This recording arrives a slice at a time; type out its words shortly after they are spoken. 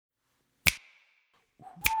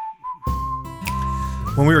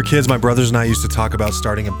When we were kids, my brothers and I used to talk about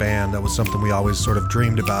starting a band. That was something we always sort of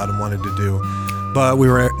dreamed about and wanted to do, but we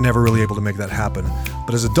were never really able to make that happen.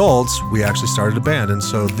 But as adults, we actually started a band, and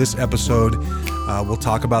so this episode, we'll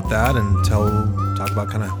talk about that and talk about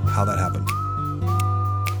kind of how that happened.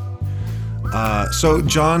 So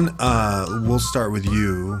John, we'll start with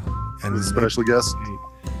you. And with a special guest.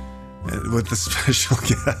 With the special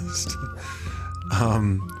guest.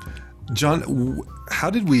 John, how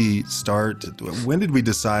did we start? When did we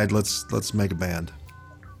decide let's make a band?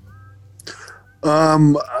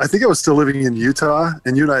 I think I was still living in Utah,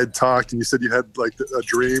 and you and I had talked, and you said you had like a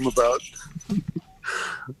dream about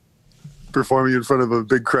performing in front of a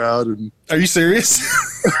big crowd. And are you serious?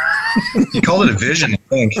 You called it a vision, I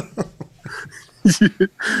think.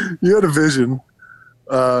 You had a vision.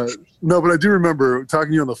 No, but I do remember talking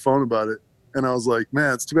to you on the phone about it, and I was like,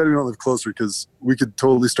 man, it's too bad we don't live closer because we could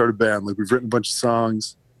totally start a band. Like, we've written a bunch of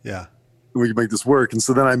songs. Yeah. And we could make this work. And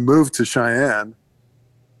so then I moved to Cheyenne,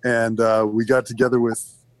 and we got together with,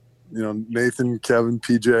 Nathan, Kevin,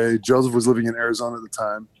 PJ. Joseph was living in Arizona at the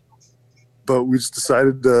time. But we just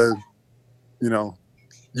decided to,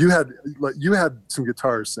 you had some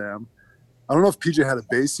guitars, Sam. I don't know if PJ had a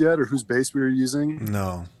bass yet or whose bass we were using.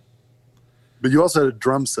 No. But you also had a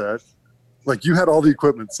drum set. Like, you had all the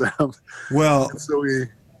equipment, Sam. Well, and so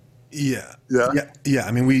yeah.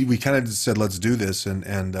 I mean, we kind of said, let's do this.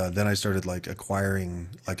 And then I started like acquiring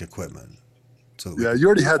like equipment. So you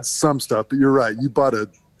already had some stuff, but you're right. You bought a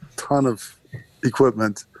ton of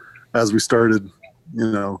equipment as we started,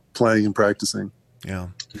 playing and practicing. Yeah.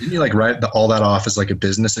 Didn't you like write all that off as like a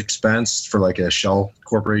business expense for like a shell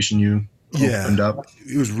corporation you opened up?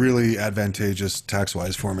 It was really advantageous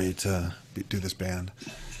tax-wise for me to do this band.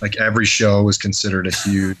 Like every show was considered a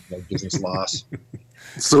huge business loss.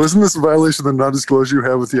 So isn't this a violation of the non-disclosure you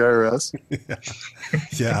have with the IRS?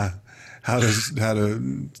 Yeah. How to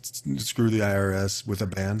screw the IRS with a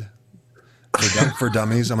band for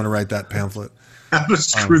dummies. I'm going to write that pamphlet. How to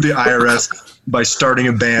screw the IRS by starting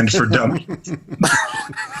a band for dummies.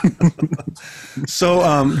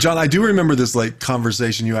 So, John, I do remember this like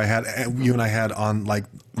conversation you and I had on like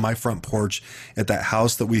my front porch at that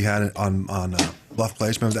house that we had on Bluff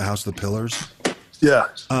Place. Remember that house with the pillars? Yeah.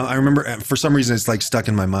 I remember for some reason it's like stuck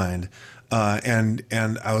in my mind.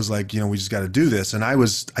 And I was like, we just got to do this. And I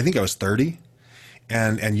think I was 30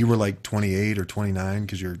 and you were like 28 or 29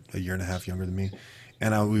 because you're a year and a half younger than me.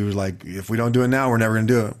 And we were like, if we don't do it now, we're never going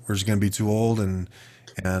to do it. We're just going to be too old and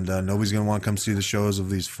nobody's going to want to come see the shows of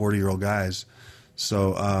these 40-year-old guys.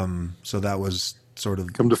 So that was sort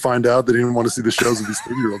of. Come to find out they didn't want to see the shows of these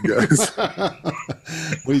 30-year-old guys.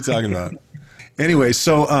 What are you talking about? Anyway,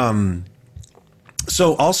 so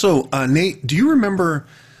also, Nate, do you remember?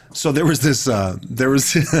 So there was this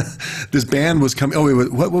this band was coming. Oh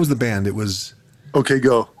wait, what was the band? It was OK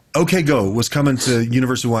Go. OK Go was coming to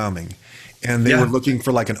University of Wyoming, and they were looking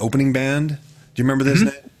for like an opening band. Do you remember this,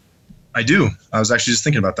 Nate? I do. I was actually just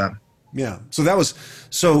thinking about that. Yeah. So that was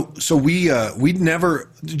so we never,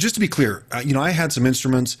 just to be clear, I had some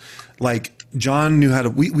instruments. Like John knew how to.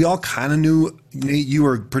 We all kind of knew. Nate, you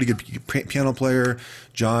were a pretty good piano player.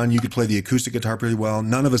 John, you could play the acoustic guitar pretty well.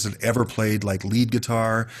 None of us had ever played like lead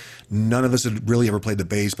guitar. None of us had really ever played the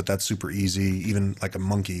bass, but that's super easy. Even like a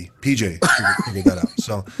monkey. PJ figured that out.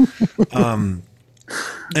 So,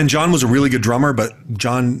 and John was a really good drummer, but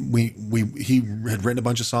John, he had written a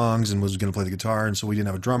bunch of songs and was going to play the guitar, and so we didn't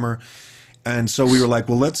have a drummer. And so we were like,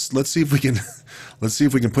 well, let's see if we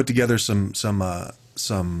can put together some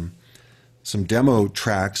demo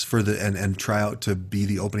tracks for and try out to be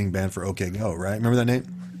the opening band for OK Go, right? Remember that, Nate?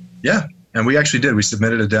 Yeah, and we actually did. We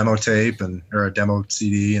submitted a demo tape or a demo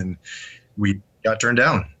CD, and we got turned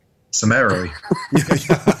down summarily. Yeah.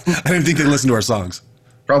 I didn't think they listened to our songs.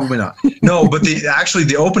 Probably not. No, but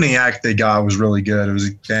the opening act they got was really good. It was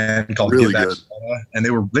a band called Really Get Back good. Together, and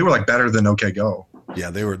they were like better than OK Go.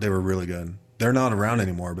 Yeah, they were really good. They're not around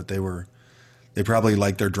anymore, but they probably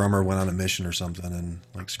like their drummer went on a mission or something and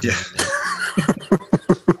like screwed Yeah.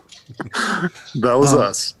 That was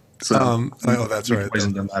us. So. Oh, that's We right.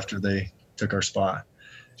 poisoned them after they took our spot.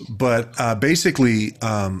 But basically,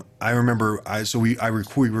 I remember we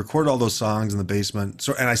recorded all those songs in the basement.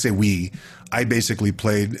 So, and I say I basically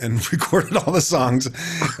played and recorded all the songs,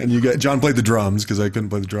 and John played the drums because I couldn't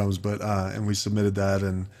play the drums. But and we submitted that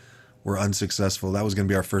and were unsuccessful. That was going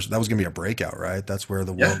to be our first. That was going to be our breakout, right? That's where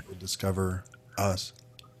the world would discover us.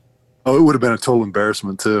 Oh, it would have been a total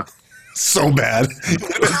embarrassment too. So bad.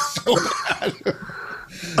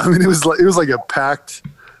 I mean, it was like a packed.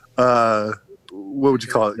 What would you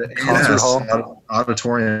call it? Concert hall,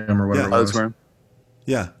 auditorium, or whatever. Yeah, auditorium.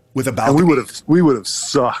 Yeah, with a And balcony. we would have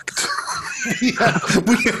sucked. Yeah,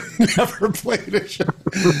 we never played a show.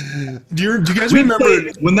 Do you guys We remember?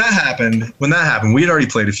 when that happened, we had already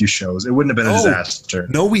played a few shows. It wouldn't have been a Oh. disaster.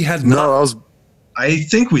 No, we had No, not. I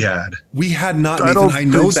think we had. We had not. I Nathan, don't I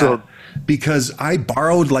know think that so. because I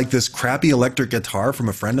borrowed like this crappy electric guitar from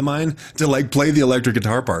a friend of mine to like play the electric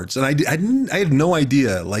guitar parts, and I had no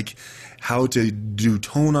idea like how to do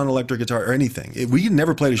tone on electric guitar or anything. We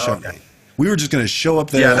never played a show night. We were just going to show up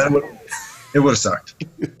there. Yeah, it would have sucked.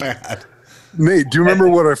 Bad. Nate, do you remember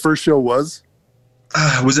what our first show was?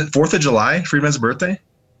 Was it 4th of July, Friedman's birthday?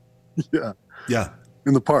 Yeah, Yeah.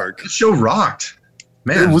 in the park. The show rocked.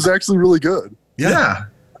 Man. It was actually really good. Yeah.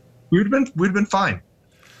 We'd have been fine.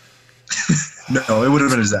 No, it would have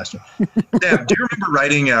been a disaster. Damn, do you remember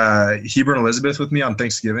writing Heber and Elizabeth with me on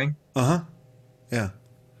Thanksgiving? Uh-huh. Yeah.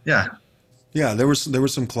 Yeah. Yeah, there was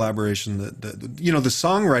some collaboration that the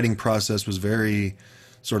songwriting process was very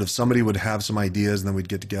sort of somebody would have some ideas and then we'd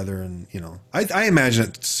get together and I imagine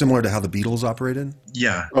it's similar to how the Beatles operated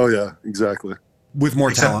Yeah. Oh yeah, exactly. with more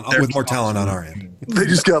Except talent on our end. They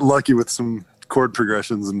just got lucky with some chord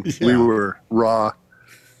progressions, and we Yeah. were raw,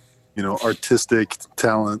 artistic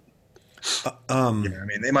talent. Yeah, I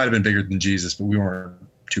mean, they might have been bigger than Jesus, but we weren't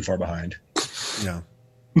too far behind. Yeah.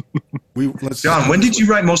 John, when did you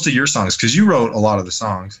write most of your songs? Because you wrote a lot of the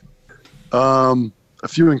songs. A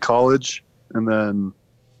few in college, and then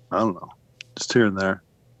I don't know, just here and there.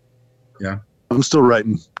 Yeah. I'm still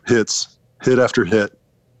writing hits, hit after hit.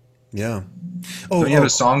 Yeah. Oh, you have a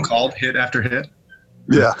song called Hit After Hit?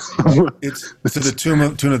 Yeah. It's to the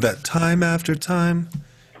tune of that time after time.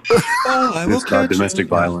 Oh, I will It's about catch domestic you.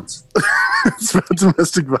 violence. It's about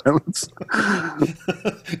domestic violence.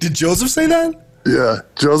 Did Joseph say that? Yeah.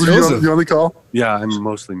 Joseph, Joseph. you on the call? Yeah, I'm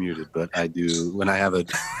mostly muted, but I do when I have an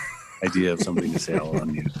idea of something to say, I'll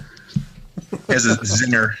unmute. As a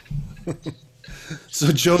zinger. So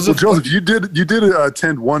So Joseph, Joseph, you did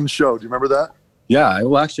attend one show. Do you remember that? Yeah, I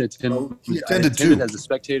will actually attend. Oh, you I attended attended two. as a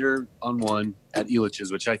spectator on one at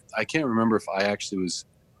Elitch's, which I can't remember if I actually was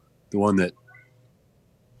the one that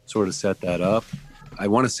sort of set that up. I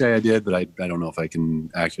want to say I did, but I don't know if I can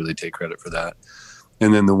accurately take credit for that.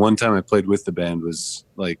 And then the one time I played with the band was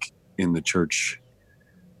like in the church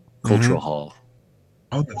cultural hall.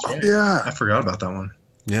 Oh, that's right. Yeah. I forgot about that one.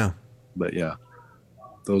 yeah. But yeah,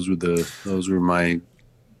 those were my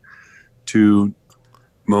two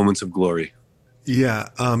moments of glory. Yeah,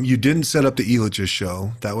 you didn't set up the Elitch's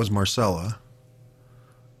show. That was Marcella.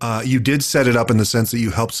 You did set it up in the sense that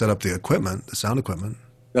you helped set up the equipment, the sound equipment.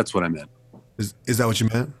 That's what I meant. Is that what you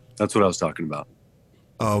meant? That's what I was talking about.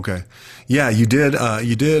 Oh, okay. Yeah, you did.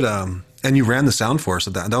 And you ran the sound for us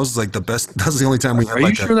at that. That was like the best. That was the only time we had Are you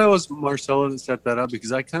like sure that was Marcella that set that up?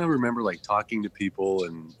 Because I kind of remember like talking to people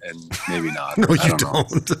and maybe not. No, I you know.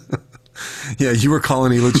 don't. Yeah, you were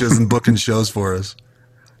calling Elitch's and booking shows for us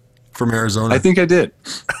from Arizona. I think I did.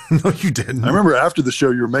 No, you didn't. I remember after the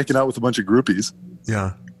show, you were making out with a bunch of groupies.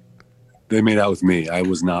 Yeah. They made out with me. I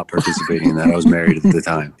was not participating in that. I was married at the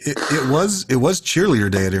time. It was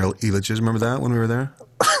cheerleader day at Elitch's. Remember that when we were there?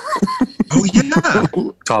 Oh, yeah.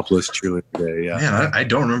 Topless cheerleader day. Yeah. Man, I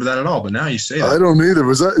don't remember that at all, but now you say I that. don't either.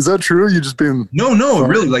 Is that true? You just being No,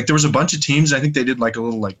 really. Like, there was a bunch of teams. I think they did like a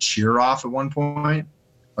little like cheer off at one point.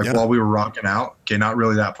 Like Yeah. while we were rocking out. Okay, not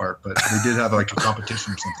really that part, but we did have like a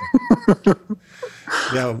competition or something.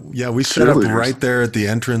 Yeah. We set up Cheerleaders. right there at the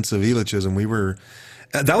entrance of Elitch's, and we were.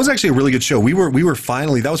 That was actually a really good show. We were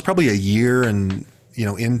finally. That was probably a year and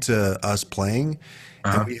into us playing,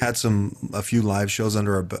 and we had a few live shows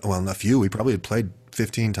under our. Well, a few. We probably had played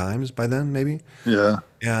 15 times by then, maybe. yeah.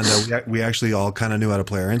 And we actually all kind of knew how to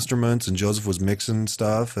play our instruments, and Joseph was mixing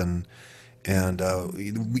stuff, and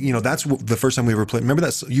that's the first time we ever played. Remember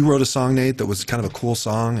that you wrote a song, Nate, that was kind of a cool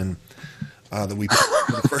song, and that we played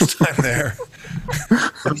for the first time there.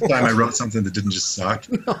 First time I wrote something that didn't just suck.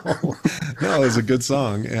 No, it was a good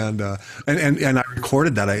song, and I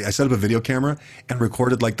recorded that. I set up a video camera and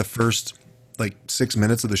recorded like the first like 6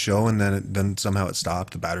 minutes of the show, and then somehow it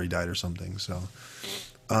stopped. The battery died or something. So,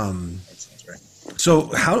 That sounds right. so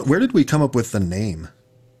where did we come up with the name?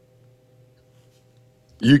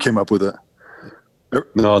 You came up with it.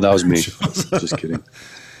 No, that was me. Just kidding.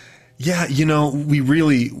 Yeah, we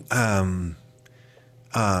really.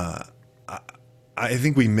 I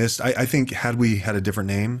think we missed. I think had we had a different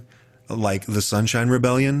name, like the Sunshine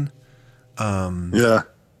Rebellion, Yeah.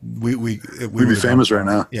 we'd We'd be famous right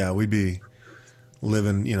now. Yeah, we'd be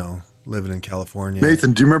living in California.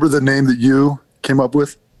 Nathan, do you remember the name that you came up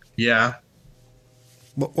with? Yeah.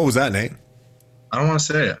 What was that, Nate? I don't want to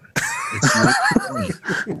say it. It's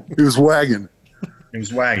It was Wagon. it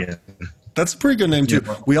was Wagon. That's a pretty good name too.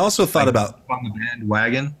 Yeah. We also thought about on the band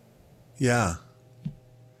Wagon. Yeah.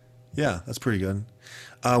 Yeah, that's pretty good.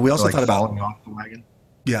 We also Like thought about, falling off the wagon.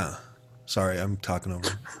 yeah. Sorry, I'm talking over.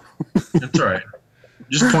 That's all right.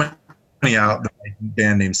 Just pointing out that my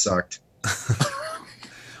band name sucked.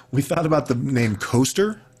 We thought about the name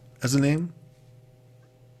Coaster as a name.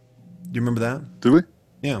 Do you remember that? Did we?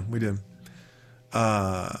 Yeah, we did.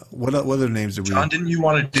 What other names did we? John, didn't you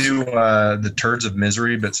want to do the Turds of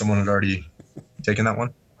Misery, but someone had already taken that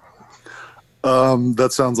one?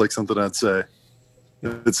 That sounds like something I'd say.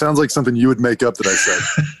 It sounds like something you would make up that I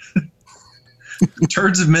said.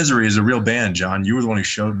 Turds of Misery is a real band, John. You were the one who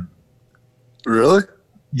showed me. Really?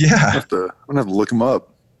 Yeah. I'm gonna have to look them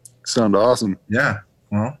up. Sound awesome. Yeah.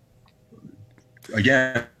 Well,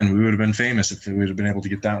 again, we would have been famous if we would have been able to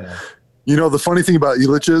get that one. You know, the funny thing about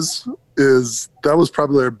Elitch's is that was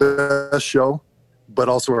probably our best show, but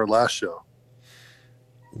also our last show.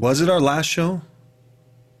 Was it our last show?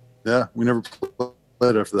 Yeah, we never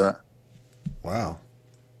played after that. Wow.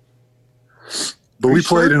 But Are we you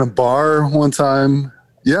played sure? in a bar one time.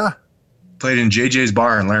 Yeah. Played in JJ's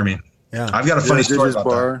Bar in Laramie. Yeah. I've got a funny story JJ's about that.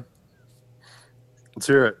 bar. Let's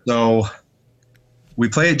hear it. So we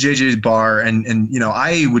play at JJ's Bar, and you know,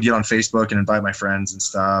 I would get on Facebook and invite my friends and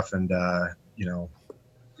stuff, and you know,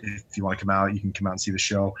 if you want to come out, you can come out and see the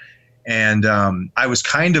show. And I was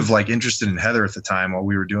kind of like interested in Heather at the time while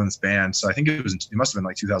we were doing this band. So I think it must have been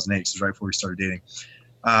like 2008, so it was right before we started dating.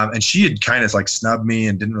 And she had kind of like snubbed me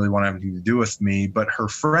and didn't really want to have anything to do with me, but her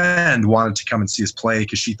friend wanted to come and see us play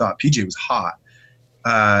because she thought PJ was hot.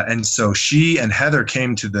 And so she and Heather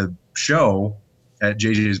came to the show at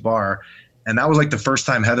JJ's Bar, and that was like the first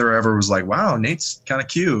time Heather ever was like, wow, Nate's kind of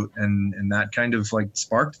cute, and that kind of like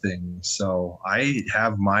sparked things. So I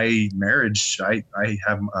have my marriage, I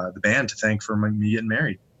have the band to thank for me getting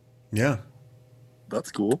married. Yeah.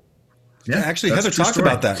 That's cool. Yeah, actually, that's Heather a true talked story.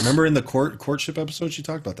 about that. Remember in the courtship episode, she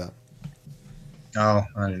talked about that. Oh,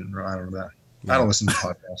 I don't know that. I don't listen to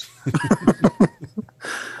podcasts.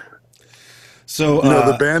 So, You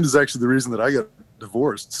know, the band is actually the reason that I got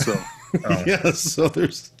divorced. So Oh, yeah, so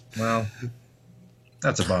there's, well,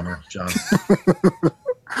 that's a bummer, John. that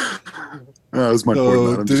was my point. so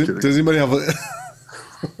Man. I'm just kidding. does anybody have a,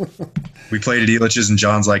 We played at Elitch's, and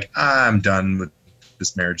John's like, I'm done with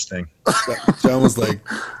this marriage thing. John was like,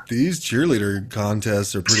 these cheerleader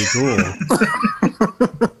contests are pretty cool.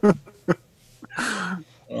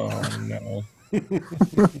 Oh no.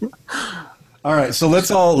 All right, so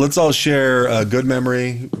let's all share a good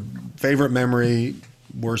memory, favorite memory,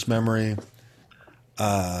 worst memory.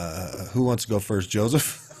 Who wants to go first,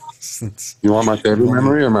 Joseph? Since You want my favorite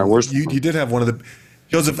memory or my worst? you did have one of the,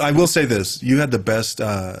 Joseph, I will say this: you had the best,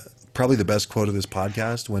 probably the best quote of this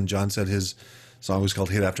podcast when John said his song was called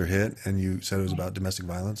 "Hit After Hit," and you said it was about domestic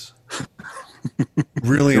violence.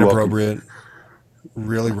 Really You're inappropriate.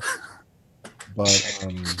 Really, but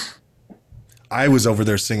I was over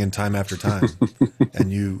there singing time after time,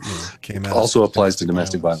 and you know, came out. Also applies to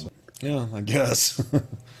domestic violence. Yeah, I guess.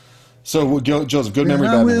 So, Joseph, good memory,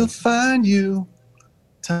 I bad will memory. find you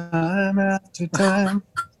time after time.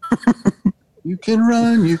 You can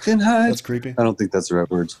run, you can hide. That's creepy. I don't think that's the right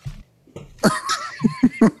words.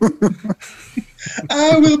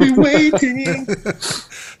 I will be waiting.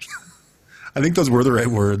 I think those were the right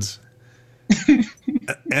words.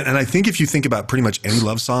 And I think if you think about pretty much any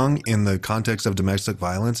love song in the context of domestic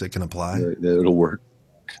violence, it can apply. It'll work.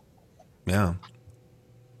 Yeah.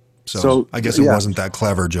 So, So, I guess it yeah. wasn't that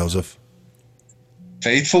clever, Joseph.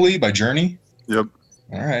 Faithfully by Journey. Yep.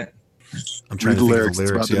 All right. I'm trying Read the to lyrics. think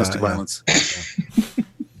of It's the about lyrics. domestic Yeah. violence.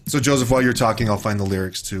 So, Joseph, while you're talking, I'll find the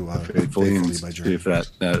lyrics to Faithfully, and by see Journey. if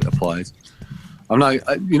that applies. I'm not,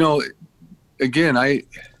 you know, again, I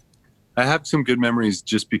have some good memories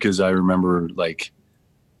just because I remember like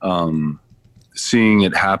seeing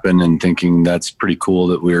it happen and thinking that's pretty cool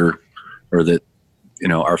that that, you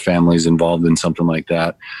know, our family's involved in something like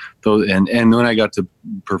that. Though, and when I got to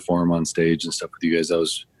perform on stage and stuff with you guys, that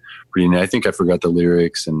was pretty neat. I think I forgot the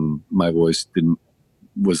lyrics and my voice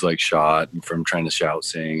was like shot from trying to shout,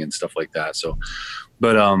 sing and stuff like that. So,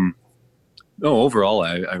 but, no, overall,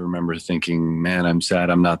 I remember thinking, man, I'm sad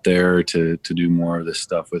I'm not there to do more of this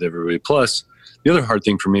stuff with everybody. Plus, the other hard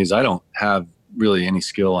thing for me is I don't have really any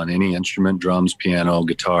skill on any instrument, drums, piano,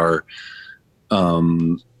 guitar.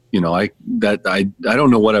 You know, I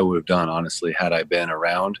don't know what I would have done, honestly, had I been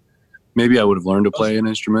around. Maybe I would have learned to play an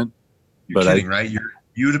instrument. You're But kidding, right?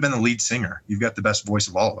 You would have been the lead singer. You've got the best voice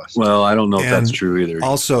of all of us. Well, I don't know if that's And true either.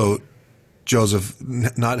 Also, Joseph,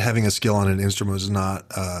 not having a skill on an instrument is not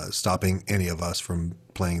stopping any of us from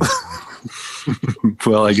playing.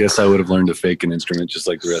 Well, I guess I would have learned to fake an instrument just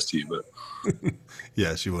like the rest of you. But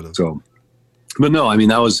Yes, you would have. so, But no, I mean,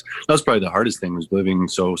 that was probably the hardest thing, was living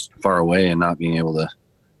so far away and not being able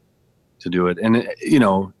to do it. And,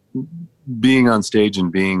 being on stage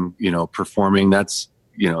and being, performing, that's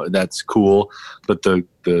cool. But the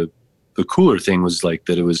cooler thing was like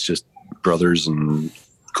that it was just brothers and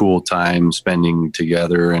cool time spending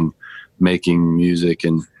together and making music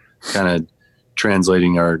and kind of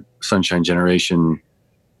translating our Sunshine Generation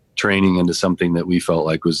training into something that we felt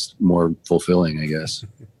like was more fulfilling, I guess.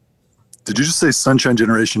 Did you just say Sunshine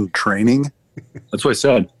Generation training? That's what I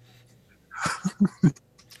said.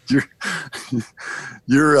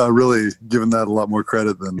 You're really giving that a lot more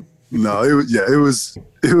credit than no. It was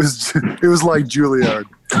like Juilliard.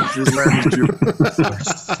 It was Larry's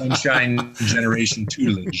Juilliard. Sunshine Generation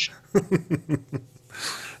tutelage.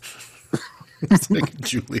 It's like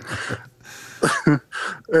Juilliard.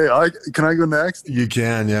 Hey, can I go next? You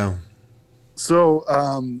can, yeah. So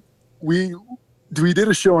we did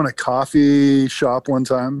a show in a coffee shop one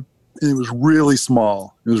time. It was really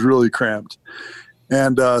small. It was really cramped.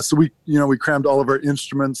 And so we crammed all of our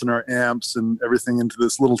instruments and our amps and everything into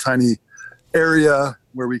this little tiny area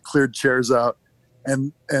where we cleared chairs out.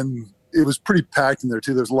 And it was pretty packed in there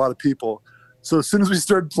too. There's a lot of people. So as soon as we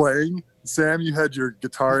started playing, Sam, you had your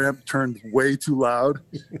guitar amp turned way too loud,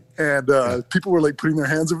 and people were like putting their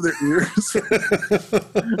hands over their ears.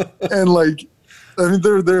 And like, I mean,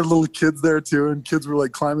 there are little kids there too, and kids were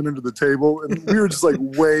like climbing under the table, and we were just like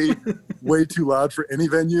way too loud for any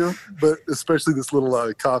venue, but especially this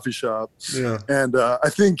little coffee shop. Yeah. And I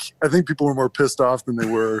think people were more pissed off than they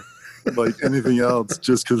were like anything else,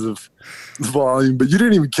 just because of the volume. But you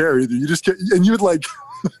didn't even care either. You just and you would like.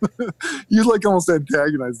 You'd like almost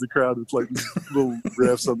antagonize the crowd with like little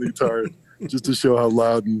riffs on the guitar just to show how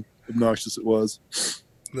loud and obnoxious it was.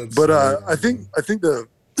 I think the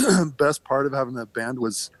best part of having that band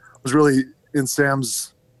was really in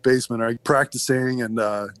Sam's basement, right? Practicing and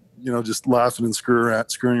just laughing and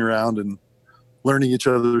screwing around and learning each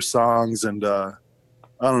other's songs, and I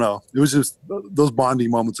don't know. It was just those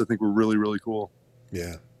bonding moments I think were really, really cool.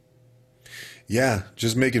 Yeah,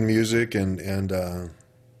 just making music and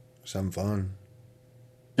some fun.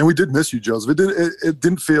 And we did miss you, Joseph. It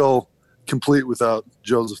didn't feel complete without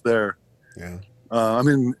Joseph there. Yeah. I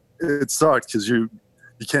mean, it sucked because you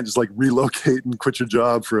can't just like relocate and quit your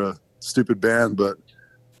job for a stupid band, but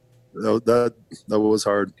that was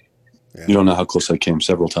hard. Yeah. You don't know how close I came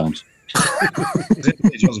several times. Hey,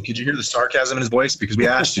 Joseph, could you hear the sarcasm in his voice? Because we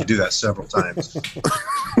asked you to do that several times.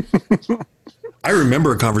 I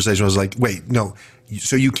remember a conversation. I was like, wait, no,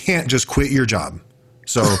 so you can't just quit your job.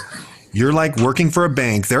 So you're like working for a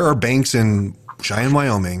bank. There are banks in Cheyenne,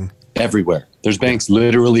 Wyoming. Everywhere. There's banks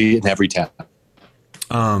literally in every town.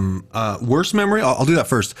 Worst memory, I'll do that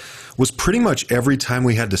first, was pretty much every time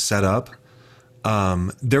we had to set up. I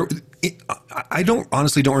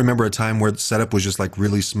honestly don't remember a time where the setup was just like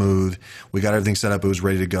really smooth. We got everything set up. It was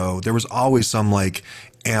ready to go. There was always some like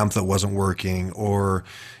amp that wasn't working, or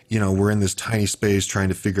we're in this tiny space trying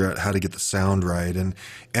to figure out how to get the sound right.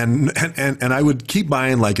 And I would keep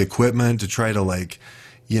buying like equipment to try to like,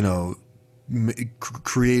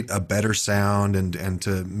 create a better sound and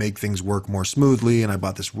to make things work more smoothly. And I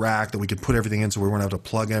bought this rack that we could put everything in so we wouldn't have to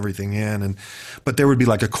plug everything in. But there would be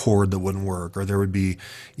like a cord that wouldn't work, or there would be,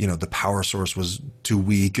 the power source was too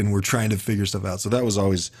weak and we're trying to figure stuff out. So that was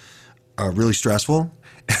always really stressful.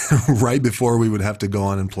 Right before we would have to go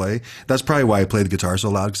on and play. That's probably why I played the guitar so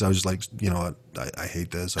loud, because I was just like, I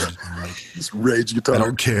hate this. I just like this rage guitar. I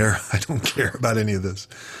don't care. I don't care about any of this.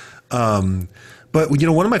 But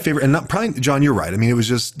one of my favorite, and not probably, John, you're right. I mean, it was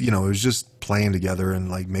just playing together and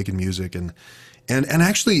like making music and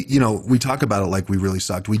actually, we talk about it like we really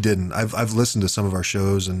sucked. We didn't. I've listened to some of our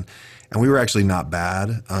shows and we were actually not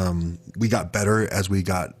bad. We got better as we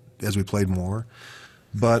played more.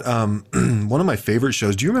 But one of my favorite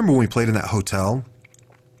shows, do you remember when we played in that hotel?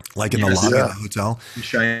 Like in the lobby of the hotel? In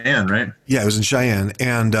Cheyenne, right? Yeah, it was in Cheyenne.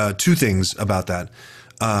 And two things about that.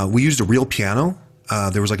 We used a real piano.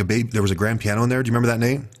 There was like there was a grand piano in there. Do you remember that,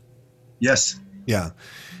 Nate? Yes. Yeah.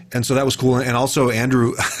 And so that was cool. And also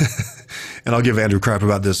Andrew, and I'll give Andrew crap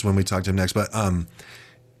about this when we talk to him next, but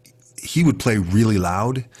he would play really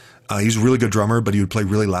loud. He's a really good drummer, but he would play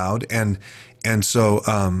really loud. And so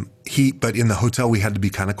but in the hotel we had to be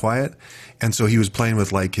kind of quiet, and so he was playing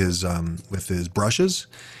with like his brushes,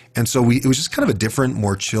 and so it was just kind of a different,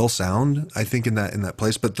 more chill sound, I think, in that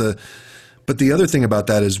place. But the other thing about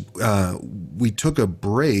that is we took a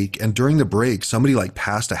break, and during the break somebody like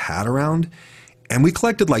passed a hat around, and we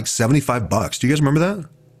collected like $75. Do you guys remember that?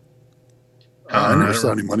 I never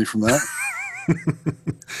saw any money from that.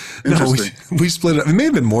 No, Interesting. we split it. It may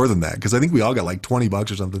have been more than that because I think we all got like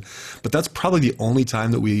 $20 or something. But that's probably the only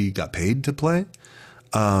time that we got paid to play.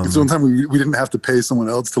 It's one time we didn't have to pay someone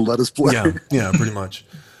else to let us play. Yeah, pretty much.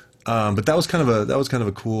 But that was kind of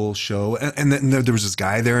a cool show. And then there was this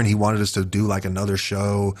guy there, and he wanted us to do like another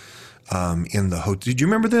show in the hotel. Did you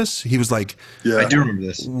remember this? He was like, Yeah. I do remember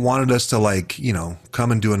this. wanted us to like,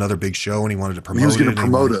 come and do another big show, and he wanted to promote. He was going it, to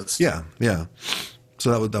and promote us. Yeah, yeah.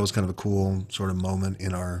 So that was kind of a cool sort of moment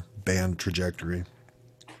in our band trajectory.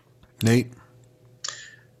 Nate.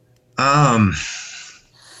 I'm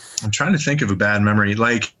trying to think of a bad memory.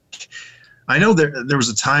 Like, I know there was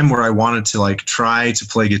a time where I wanted to like try to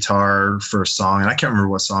play guitar for a song, and I can't remember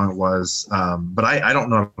what song it was. But I don't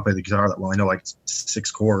know how to play the guitar that well. I know like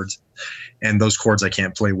 6 chords, and those chords I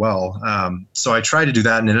can't play well. So I tried to do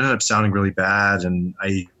that, and it ended up sounding really bad. And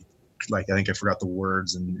I think I forgot the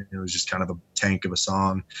words, and it was just kind of a tank of a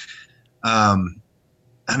song. I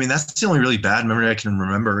mean, that's the only really bad memory I can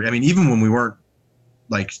remember. I mean, even when we weren't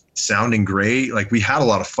like sounding great, like we had a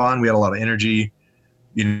lot of fun, we had a lot of energy.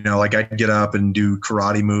 Like I'd get up and do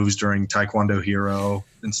karate moves during Taekwondo Hero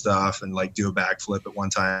and stuff, and like do a backflip at one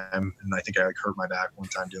time, and I think I like hurt my back one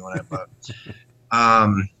time doing it. But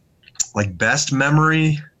like best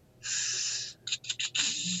memory,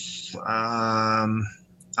 I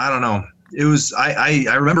don't know. It was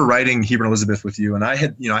I remember writing Heber and Elizabeth with you, and I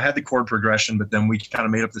had the chord progression, but then we kind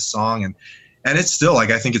of made up this song, and it's still like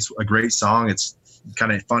I think it's a great song. It's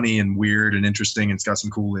kind of funny and weird and interesting, and it's got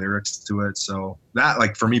some cool lyrics to it. So that,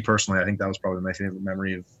 like, for me personally, I think that was probably my favorite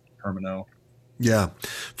memory of Hermano. Yeah.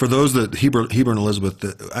 For those that Heber and Elizabeth,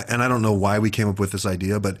 and I don't know why we came up with this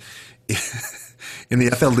idea, but in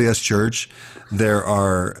the FLDS church, there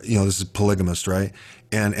are, this is polygamist, right?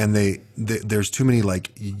 And there's too many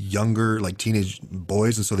like younger, like teenage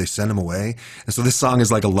boys. And so they send them away. And so this song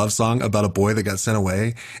is like a love song about a boy that got sent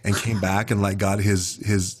away and came back and like got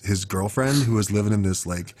his girlfriend who was living in this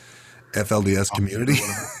like FLDS community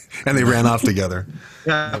and they ran off together.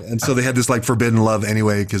 Yeah. And so they had this like forbidden love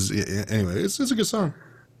anyway. It's a good song.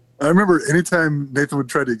 I remember anytime Nathan would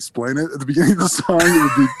try to explain it at the beginning of the song, it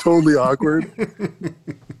would be totally awkward.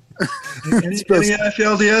 Any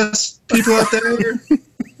FLDS people out there?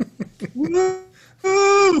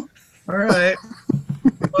 Woo! All right.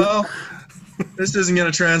 Well, this isn't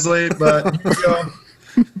going to translate, but here we go.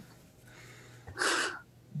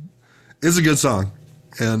 It's a good song.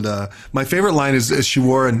 And my favorite line is she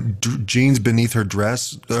wore jeans beneath her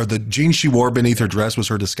dress, or the jeans she wore beneath her dress was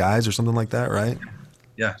her disguise or something like that, right?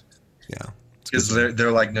 Yeah. Yeah. Because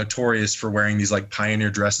they're like notorious for wearing these like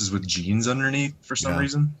pioneer dresses with jeans underneath for some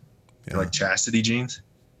reason. They're like chastity jeans.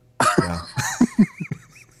 Yeah.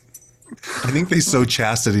 I think they sew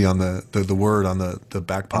chastity on the word on the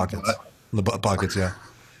back pockets. On the butt pockets, yeah.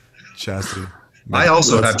 Chastity. I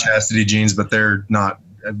also have chastity jeans, but they're not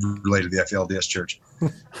related to the FLDS church.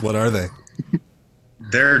 What are they?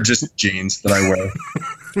 They're just jeans that I wear.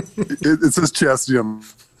 It says chastity on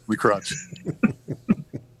the crotch.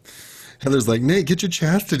 Heather's like, Nate, get your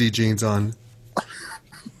chastity jeans on.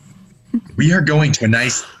 We are going to a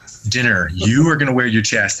nice dinner. You are going to wear your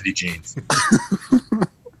chastity jeans.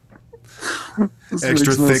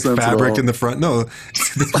 Extra thick fabric in the front. No,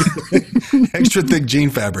 extra thick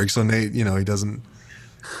jean fabric. So Nate, he doesn't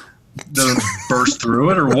burst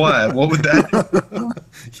through it, or what? What would that?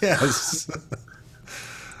 Yes.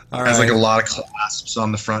 All right. Has like a lot of clasps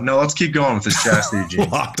on the front. No, let's keep going with this chastity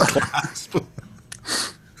jeans. Locked clasp.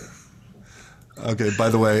 Okay. By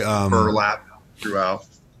the way, burlap throughout.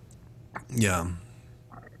 Yeah.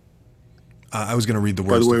 I was going to read the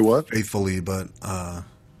words. By the way, what? Faithfully, but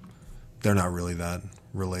they're not really that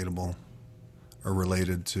relatable or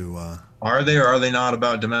related to. Are they or are they not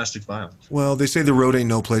about domestic violence? Well, they say the road ain't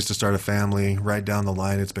no place to start a family. Right down the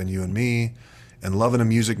line, it's been you and me. And loving a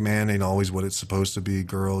music man ain't always what it's supposed to be.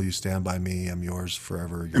 Girl, you stand by me. I'm yours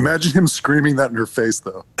forever. Imagine him screaming that in her face,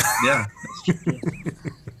 though. Yeah.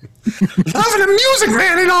 Loving a music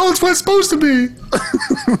man ain't all it's what it's supposed to be.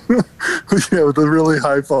 Yeah, with a really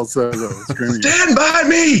high falsetto screaming. Stand by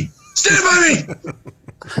me! Stand by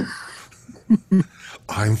me!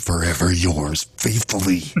 I'm forever yours,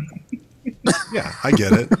 faithfully. Yeah, I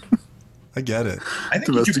get it. I get it. I think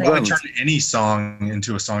Domestic you could probably violence. turn any song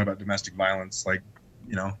into a song about domestic violence. Like,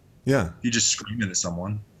 Yeah. you just scream it at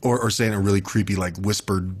someone. Or saying a really creepy, like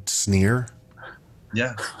whispered sneer.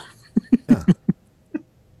 Yeah. Yeah.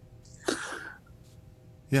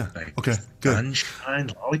 Yeah. Like, Okay. Good. Sunshine,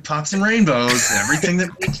 lollipops, and rainbows. Everything that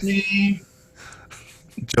makes me.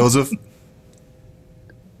 Joseph.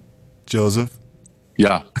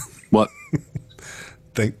 Yeah. What?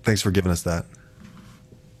 Thanks for giving us that.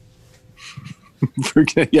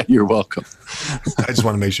 Yeah, you're welcome. I just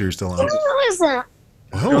want to make sure you're still on. Who is that?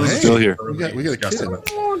 Oh, hey. Still here. We got a kid.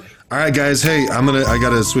 All right, guys. Hey, I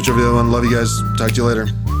gotta switch over to the other one. Love you guys. Talk to you later.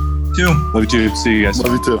 Love you too. See you guys.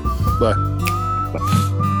 Love you too. Bye.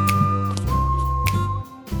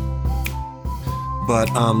 But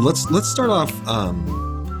let's start off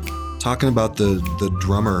talking about the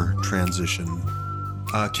drummer transition.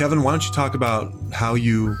 Kevin, why don't you talk about how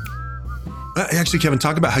you actually, Kevin,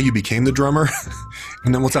 talk about how you became the drummer,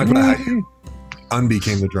 and then we'll talk about how you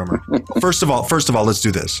unbecame the drummer. First of all, let's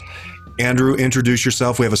do this. Andrew, introduce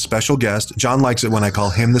yourself. We have a special guest. John likes it when I call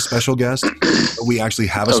him the special guest. We actually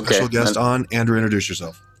have a special guest on. Andrew, introduce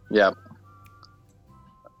yourself. Yeah.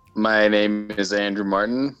 My name is Andrew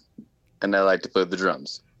Martin, and I like to play the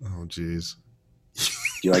drums. Oh, geez. Do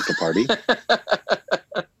you like to party?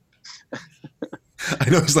 I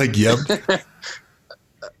know he's like, yep.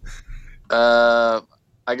 I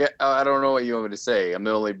don't know what you want me to say. I'm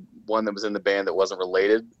the only one that was in the band that wasn't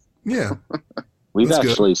related. Yeah. We've That's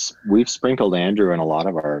actually we've sprinkled Andrew in a lot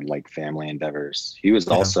of our like family endeavors. He was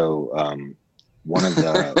also one of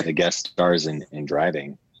the guest stars in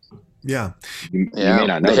Driving. Yeah. You may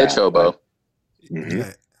not know the that, Hitch Hobo. Mhm.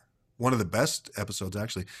 Yeah. One of the best episodes,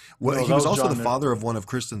 actually. Well, No, he that was was also John the father of one of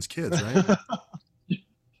Kristen's kids, right?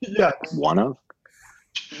 Yeah. One of.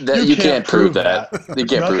 That you can't prove that. You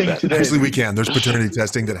can't prove Nothing that. today. Actually, we can. There's paternity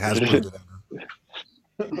testing that has proved it.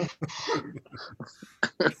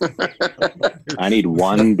 I need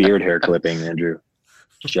one beard hair clipping, Andrew.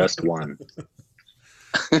 Just one.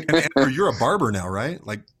 And Andrew, you're a barber now, right?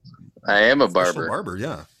 Like I am a professional barber. barber,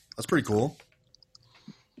 yeah. That's pretty cool.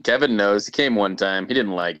 Kevin knows. He came one time. He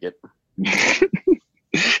didn't like it. It's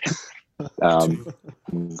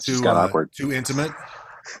just got awkward. Too intimate.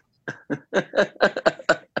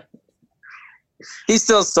 He's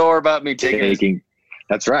still sore about me taking.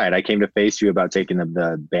 That's right. I came to face you about taking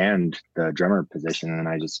the band, the drummer position, and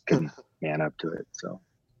I just couldn't man up to it. So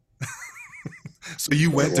So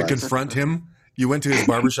you went to confront him? You went to his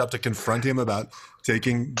barbershop to confront him about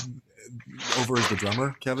taking over as the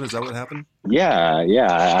drummer, Kevin? Is that what happened? yeah.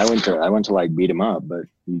 I went to like beat him up, but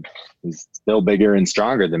he's still bigger and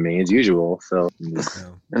stronger than me as usual. So Yeah.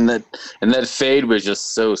 And that fade was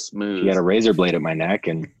just so smooth. he had a razor blade at my neck,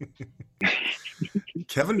 and Can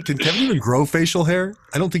Kevin even grow facial hair?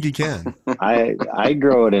 I don't think he can. I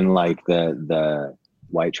grow it in like the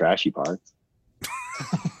white trashy parts.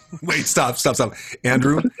 Wait, stop.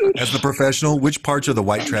 Andrew, as the professional, which parts are the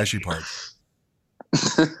white trashy parts?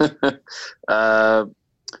 You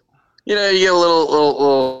get a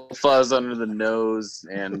little fuzz under the nose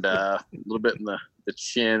and a little bit in the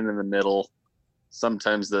chin in the middle.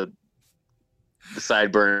 Sometimes the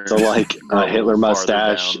sideburns. So like grow a little Hitler farther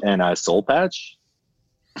mustache down. and a soul patch.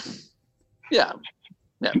 Yeah,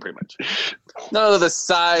 pretty much. No, the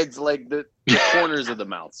sides, like the corners of the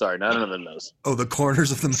mouth. Sorry, not under the nose. Oh, the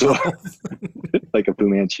corners of the So- mouth. Like a Fu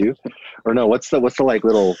Manchu, or no? What's the like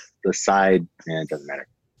little the side? It doesn't matter.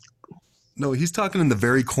 No, he's talking in the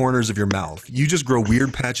very corners of your mouth. You just grow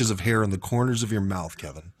weird patches of hair in the corners of your mouth,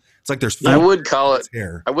 Kevin. It's like there's I would call it.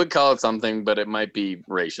 hair. I would call it something, but it might be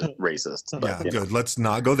racist. But, Yeah, good. Let's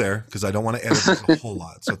not go there because I don't want to edit this a whole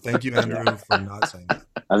lot. So thank you, Andrew, for not saying that.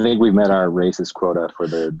 I think we've met our racist quota for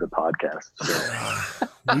the podcast. So.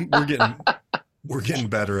 We're getting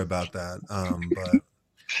better about that. But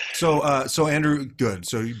so Andrew, good.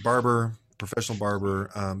 So you barber, professional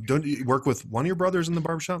barber. Don't you work with one of your brothers in the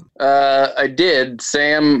barbershop? I did.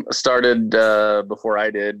 Sam started before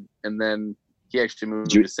I did, and then he actually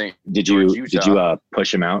moved to St. Did George, you Utah.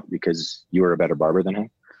 push him out because you were a better barber than him?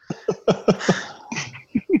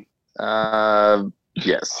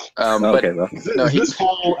 Yes. Okay, well. No, Is this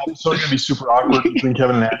whole episode going to be super awkward between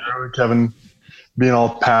Kevin and Andrew? Kevin being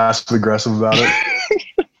all passive aggressive about it.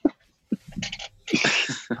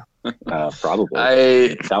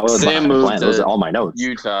 Probably. Sam my moved plan. Those to are all my notes.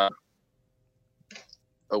 Utah.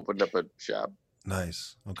 Opened up a shop.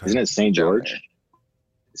 Nice. Okay. Isn't it St. George?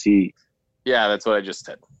 Is he? Yeah, that's what I just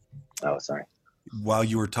said. Oh, sorry. While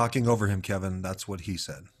you were talking over him, Kevin, that's what he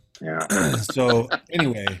said. Yeah. So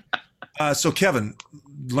anyway, so Kevin,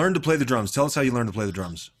 learn to play the drums. Tell us how you learned to play the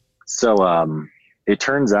drums. So it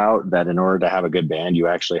turns out that in order to have a good band, you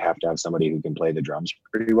actually have to have somebody who can play the drums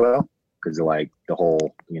pretty well, because of like the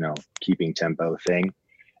whole, keeping tempo thing.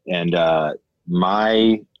 And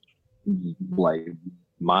my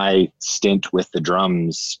stint with the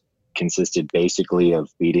drums consisted basically of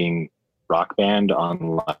beating Rock Band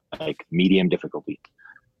on like medium difficulty.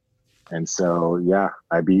 And so, yeah,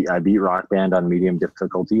 I beat Rock Band on medium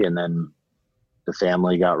difficulty, and then the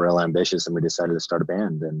family got real ambitious and we decided to start a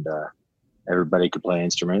band, and everybody could play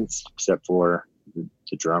instruments except for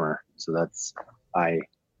the drummer. So that's I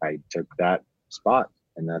took that spot,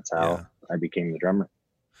 and that's how I became the drummer.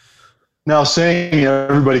 Now, saying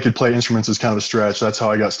everybody could play instruments is kind of a stretch. That's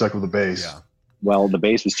how I got stuck with the bass. Yeah. Well, the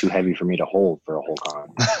bass was too heavy for me to hold for a whole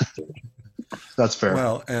con. That's fair.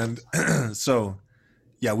 Well, and so,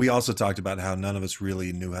 yeah, we also talked about how none of us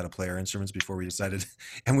really knew how to play our instruments before we decided.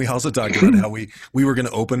 And we also talked about how we were going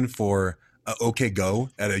to open for OK Go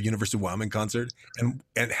at a University of Wyoming concert. And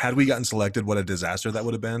had we gotten selected, what a disaster that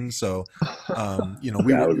would have been. So,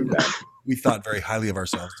 we thought very highly of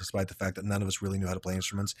ourselves, despite the fact that none of us really knew how to play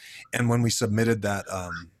instruments. And when we submitted that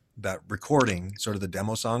recording, sort of the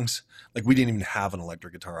demo songs, like we didn't even have an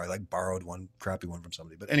electric guitar. I like borrowed one crappy one from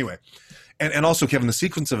somebody. But anyway, and also, Kevin, the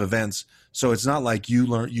sequence of events. So it's not like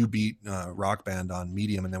you beat Rock Band on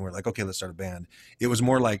Medium and then we're like, okay, let's start a band. It was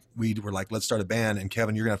more like we were like, let's start a band, and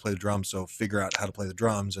Kevin, you're gonna have to play the drums, so figure out how to play the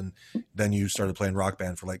drums. And then you started playing Rock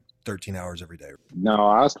Band for like 13 hours every day. No,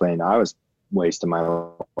 I was wasting my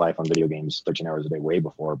life on video games 13 hours a day way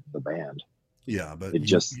before the band. Yeah, but it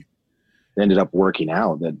just ended up working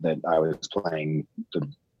out that I was playing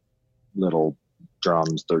the little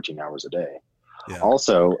drums 13 hours a day. Yeah.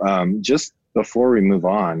 Also, just before we move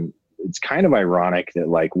on, it's kind of ironic that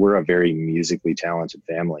like we're a very musically talented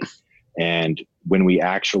family, and when we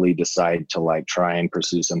actually decide to like try and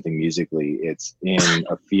pursue something musically, it's in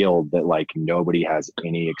a field that like nobody has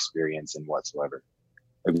any experience in whatsoever.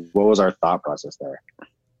 Like, what was our thought process there?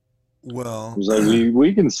 Well, it was like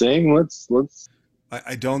we can sing. Let's.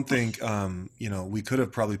 I don't think we could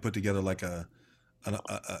have probably put together like a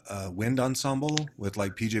wind ensemble with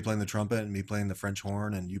like PJ playing the trumpet and me playing the French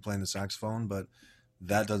horn and you playing the saxophone, but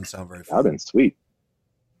that doesn't sound very fun. That'd been sweet.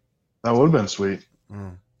 That would have been sweet.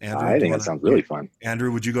 Andrew, I think that sounds really fun.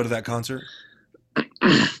 Andrew, would you go to that concert?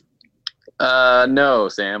 No,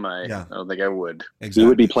 Sam. I don't think I would. Exactly. You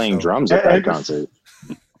would be playing drums at that concert.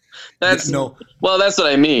 That's no. Well, that's what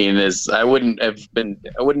I mean. Is I wouldn't have been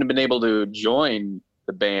able to join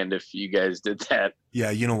the band if you guys did that. Yeah,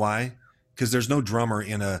 you know why? Because there's no drummer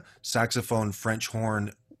in a saxophone, French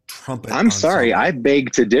horn, trumpet. I'm sorry, I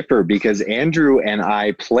beg to differ, because Andrew and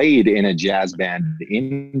I played in a jazz band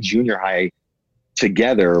in junior high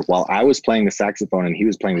together while I was playing the saxophone and he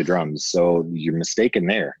was playing the drums. So you're mistaken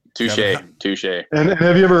there. Touche. And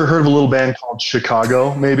have you ever heard of a little band called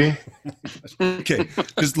Chicago, maybe? Okay,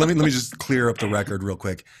 just let me just clear up the record real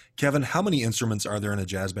quick. Kevin, how many instruments are there in a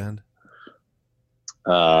jazz band?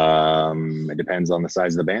 It depends on the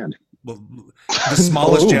size of the band. Well, the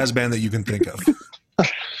smallest jazz band that you can think of.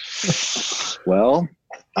 Well,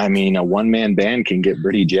 I mean, a one-man band can get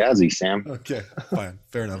pretty jazzy, Sam. Okay, fine,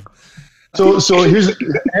 fair enough. So here's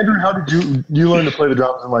Andrew. How did you learn to play the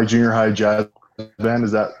drums in like junior high jazz band?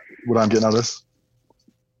 Is that what I'm getting out of this?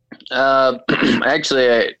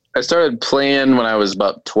 Actually, I started playing when I was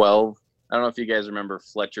about 12. I don't know if you guys remember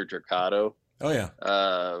Fletcher Turcato. Oh yeah.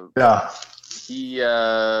 Yeah. He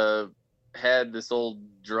had this old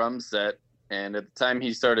drum set, and at the time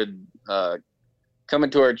he started coming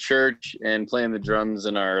to our church and playing the drums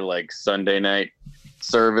in our like Sunday night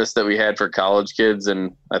service that we had for college kids.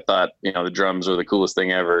 And I thought, the drums were the coolest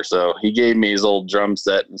thing ever. So he gave me his old drum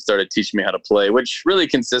set and started teaching me how to play, which really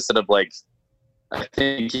consisted of like, I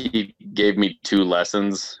think he gave me 2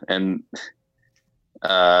 lessons, and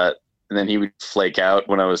then he would flake out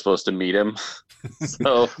when I was supposed to meet him.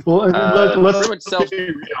 So let's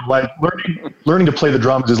like learning to play the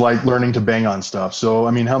drums is like learning to bang on stuff. So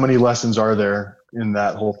I mean, how many lessons are there in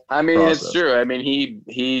that whole process? It's true. I mean,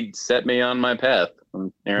 he set me on my path,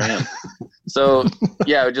 and here I am. So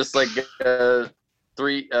yeah, just like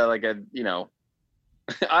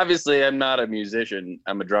obviously I'm not a musician,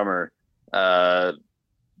 I'm a drummer,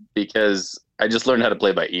 because I just learned how to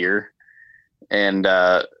play by ear. And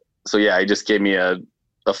so yeah, he just gave me a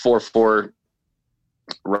 4/4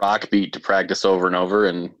 rock beat to practice over and over,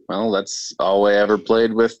 and well, that's all I ever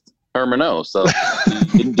played with Herman O. So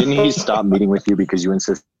didn't he stop meeting with you because you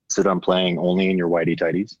insisted on playing only in your whitey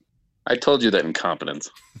tighties? I told you that in confidence.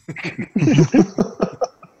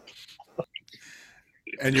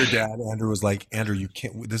 And your dad, Andrew, was like, Andrew, you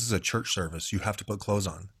can't. This is a church service. You have to put clothes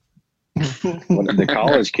on. Well, the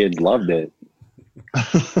college kids loved it.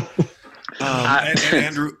 And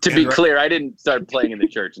Andrew, be clear, I didn't start playing in the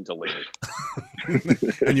church until later.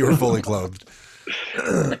 And you were fully clothed.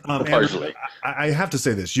 Partially. Andrew, I have to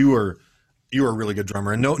say this: you were a really good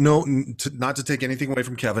drummer, and not to take anything away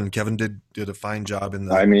from Kevin. Kevin did a fine job in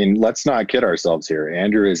the. I mean, let's not kid ourselves here.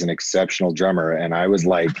 Andrew is an exceptional drummer, and I was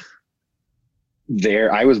like,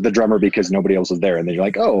 I was the drummer because nobody else was there, and then you're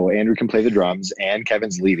like, oh, Andrew can play the drums, and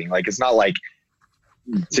Kevin's leading. Like, it's not like,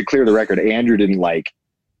 to clear the record, Andrew didn't like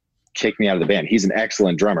kick me out of the band. He's an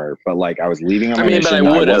excellent drummer, but like I was leaving on my I mean, but mission. I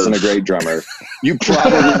I would've. wasn't a great drummer. You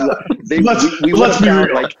probably we let's be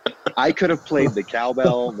real. like I could have played the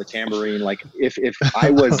cowbell, the tambourine. Like if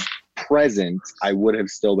I was present, I would have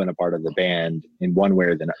still been a part of the band in one way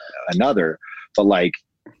or another. But like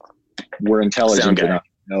we're intelligent enough to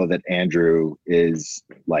know that Andrew is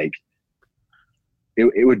like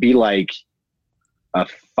it would be like a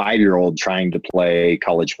 5-year-old trying to play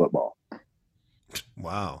college football.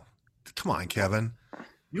 Wow. Come on, Kevin.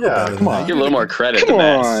 You Yeah, were better come than on. that. Give a little more credit Come to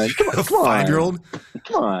on, that. come on, A come on. 5-year-old?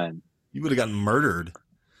 Come on. You would have gotten murdered.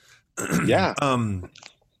 Yeah.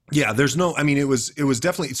 Yeah, there's no, I mean, it was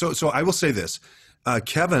definitely, so I will say this,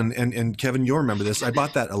 Kevin, and Kevin, you'll remember this. I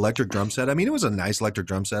bought that electric drum set. I mean, it was a nice electric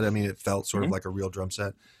drum set. I mean, it felt sort of like a real drum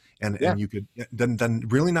set. And you could, then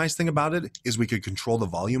really nice thing about it is we could control the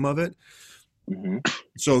volume of it. Mm-hmm.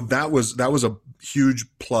 So that was a huge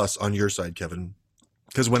plus on your side, Kevin,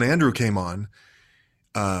 because when Andrew came on,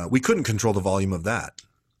 we couldn't control the volume of that.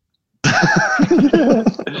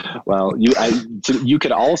 Well, you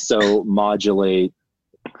could also modulate.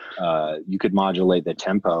 You could modulate the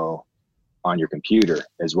tempo on your computer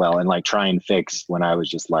as well, and like try and fix when I was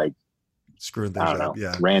just like Screwing I things don't up, know,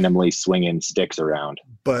 yeah. randomly swinging sticks around.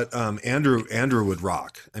 But Andrew would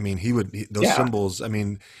rock. I mean, those cymbals. I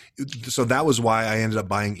mean, so that was why I ended up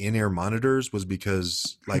buying in-ear monitors, was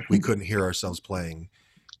because like we couldn't hear ourselves playing,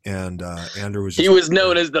 and Andrew was. He was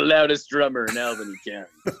known as the loudest drummer in Albany County.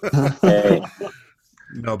 Hey,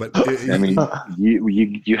 No, but I mean,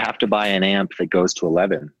 you have to buy an amp that goes to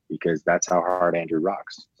 11 because that's how hard Andrew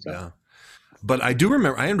rocks. So. yeah. But I do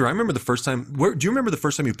remember, Andrew. I remember the first time. Do you remember the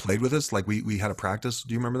first time you played with us? Like we had a practice.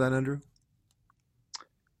 Do you remember that, Andrew?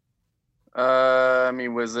 I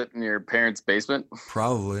mean, was it in your parents' basement?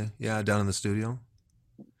 Probably, yeah, down in the studio.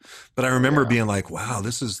 But I remember being like, "Wow,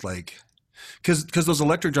 this is like," because those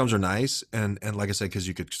electric drums are nice, and like I said, because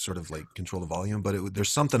you could sort of like control the volume. But there's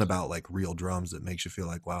something about like real drums that makes you feel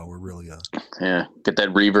like, "Wow, we're really Yeah, get that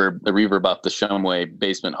reverb, the reverb off the Shumway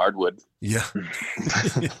basement hardwood. yeah."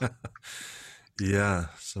 Yeah. Yeah,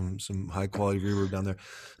 some high quality reverb down there.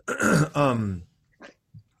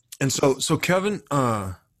 And so Kevin,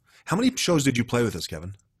 how many shows did you play with us,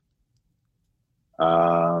 Kevin?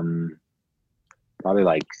 Probably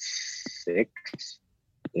like 6,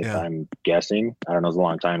 if I'm guessing. I don't know. It was a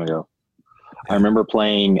long time ago. I remember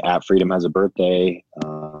playing at Freedom Has a Birthday.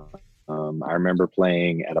 I remember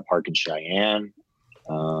playing at a park in Cheyenne.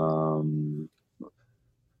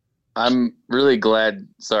 I'm really glad.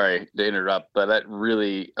 Sorry to interrupt, but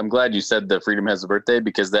I'm glad you said that Freedom Has a Birthday,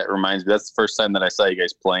 because that reminds me. That's the first time that I saw you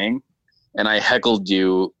guys playing, and I heckled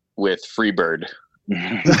you with Freebird.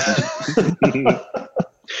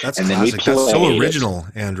 That's And then we classic. That's so played. original,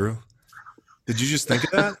 Andrew. Did you just think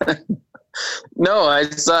of that? No, I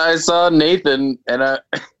saw Nathan, and I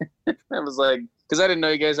was like, because I didn't know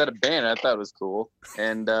you guys had a band. I thought it was cool,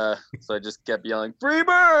 and so I just kept yelling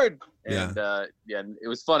Freebird. And it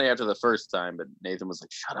was funny after the first time, but Nathan was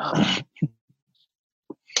like, "Shut up."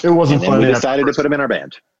 It wasn't And then we funny. decided to put him in our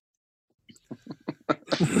band.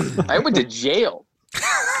 I went to jail.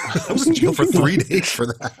 I was in jail for 3 days for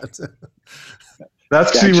that. That's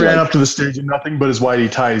because he Actually, ran like- up to the stage in nothing but his whitey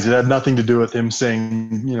ties. It had nothing to do with him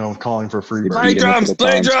saying, calling for free. It Play beat him a drums, couple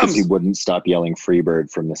play times 'cause drums. He wouldn't stop yelling Freebird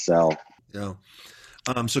from the cell. Yeah.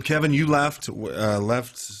 So Kevin, you left, went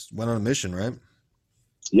on a mission, right?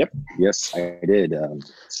 Yep. Yes, I did.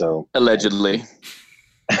 So Allegedly.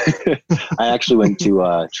 I actually went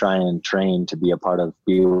to try and train to be a part of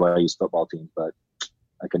BYU's football team, but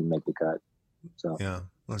I couldn't make the cut. So Yeah,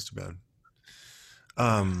 that's too bad.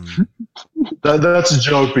 That's a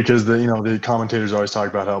joke because the commentators always talk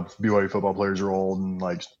about how BYU football players are old and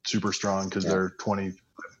like super strong because they're 20.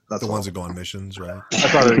 That's The all. ones that go on missions, right? I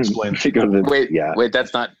thought it explained. to go to the, Wait, yeah. wait,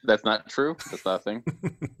 that's not true. That's not a thing.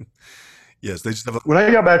 Yes, they just have. When I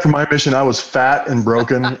got back from my mission, I was fat and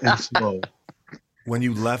broken and slow. When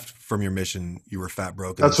you left from your mission, you were fat,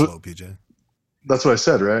 broken, That's and what- slow, PJ. That's what I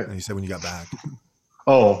said, right? And you said when you got back.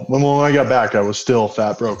 Oh, when I got back, I was still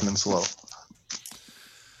fat, broken, and slow.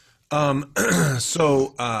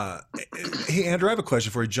 So, hey, Andrew, I have a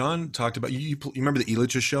question for you. John talked about you remember the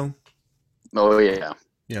Elitch's show? Oh yeah.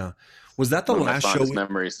 Yeah. Was that the One of my last show? fondest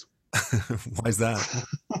memories. Why is that?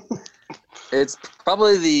 It's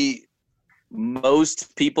probably the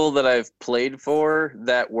most people that I've played for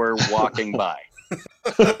that were walking by.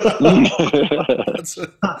 That's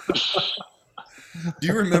do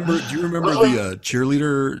you remember the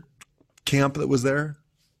cheerleader camp that was there?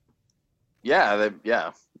 Yeah,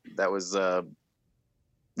 that was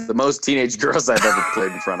the most teenage girls I've ever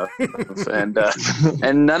played in front of,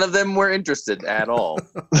 and none of them were interested at all.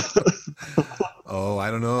 Oh,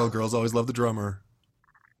 I don't know. Girls always love the drummer.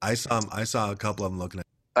 I saw a couple of them looking at.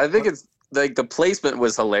 I think it's like the placement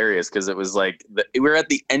was hilarious because it was like we were at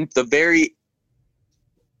the very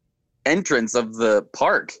entrance of the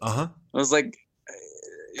park. Uh-huh. I was like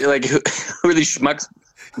who are these schmucks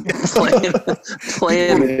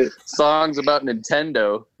playing songs about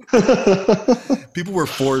Nintendo? People were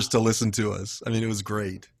forced to listen to us. I mean, it was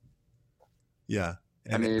great. Yeah.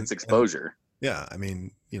 It's exposure. Yeah, I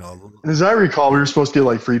mean, As I recall, we were supposed to get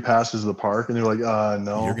like free passes to the park, and they were like,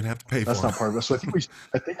 "No, you're gonna have to pay for that's it." not part of it." So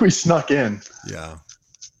I think we snuck in. Yeah,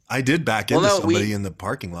 I did back into somebody in the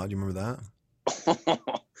parking lot. Do you remember that?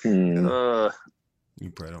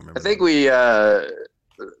 You probably don't remember. I think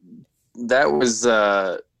that was.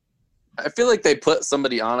 I feel like they put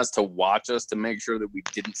somebody on us to watch us to make sure that we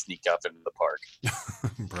didn't sneak up into the park.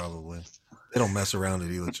 Probably. They don't mess around at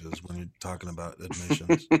Elitch's when you're talking about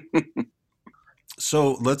admissions.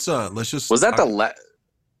 So let's just. Was that the last?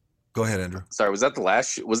 Go ahead, Andrew. Sorry, was that the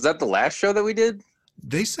last? Was that the last show that we did?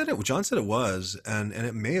 They said it. John said it was, and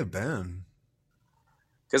it may have been.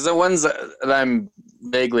 Because the ones that I'm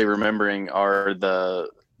vaguely remembering are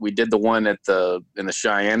we did the one in the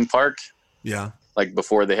Cheyenne Park. Yeah. Like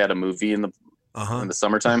before they had a movie in the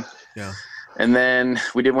summertime. Yeah. And then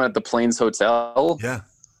we did one at the Plains Hotel. Yeah.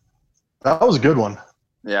 That was a good one.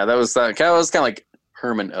 Yeah, that was kind of like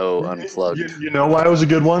Herman O unplugged. You know why it was a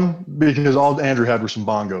good one? Because all Andrew had were some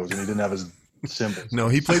bongos, and he didn't have his cymbals. No,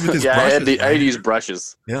 he played with his yeah, brushes. I had to use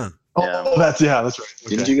brushes. Yeah. Oh, that's right. Okay.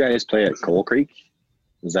 Didn't you guys play at Coal Creek?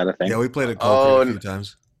 Is that a thing? Yeah, we played at Coal Creek a few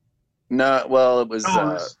times. No, well, it was the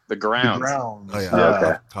Grounds. The Grounds. Oh, yeah.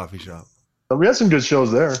 Okay. Coffee shop. But we had some good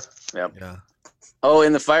shows there. Yep. Yeah. Oh,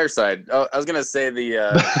 in the Fireside. Oh, I was gonna say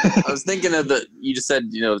I was thinking of you just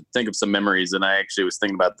said, think of some memories, and I actually was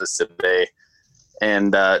thinking about this today.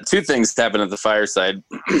 And two things happened at the Fireside.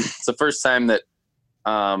 It's the first time that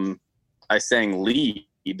I sang lead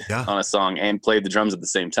on a song and played the drums at the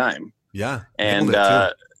same time. Yeah. And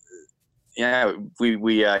we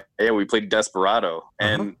played Desperado.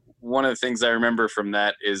 And one of the things I remember from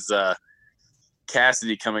that is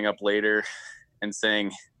Cassidy coming up later and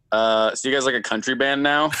saying, so you guys like a country band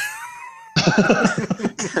now?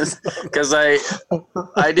 Because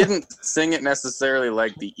I didn't sing it necessarily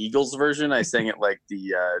like the Eagles version. I sang it like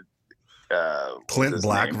the Clint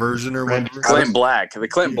Black version or whatever. The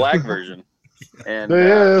Clint Black version. And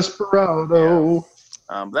Desperado.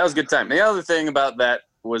 That was a good time. The other thing about that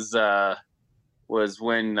was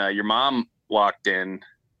when your mom walked in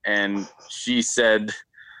and she said,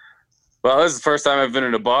 "Well, this is the first time I've been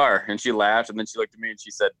in a bar," and she laughed, and then she looked at me and she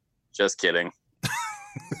said, "Just kidding."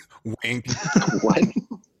 Wink. What?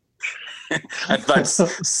 I thought,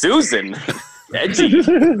 Susan, edgy.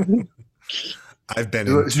 I've been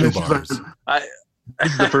in two bars.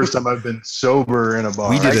 This is the first time I've been sober in a bar.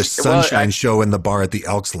 We did a sunshine show in the bar at the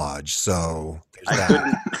Elks Lodge, so there's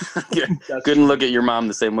that. Couldn't look at your mom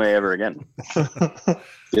the same way ever again.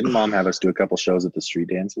 Didn't Mom have us do a couple shows at the street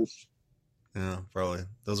dances? Yeah, probably.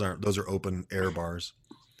 Those are open air bars.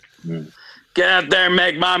 Mm. Get out there and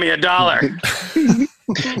make mommy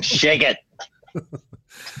 $1. Shake it.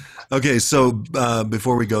 Okay, so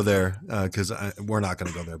before we go there, because we're not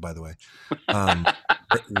going to go there, by the way,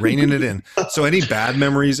 reining it in. So, any bad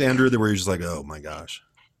memories, Andrew, that were you just like, oh my gosh?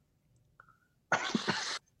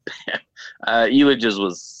 Elitch's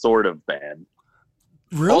was sort of bad.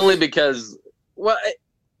 Really? Only because,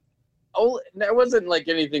 there wasn't like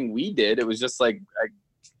anything we did. It was just like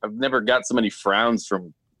I've never got so many frowns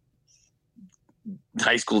from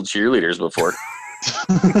high school cheerleaders before.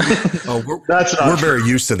 We're very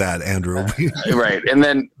used to that, Andrew. Right. And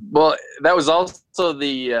then, that was also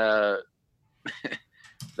the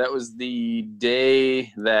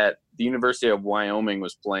day that the University of Wyoming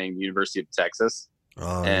was playing the University of Texas.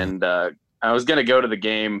 And I was going to go to the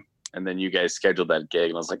game, and then you guys scheduled that gig,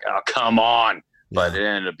 and I was like, oh, come on. But it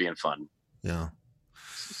ended up being fun. Yeah.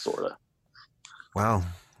 Sort of. Wow.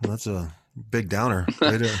 That's a big downer.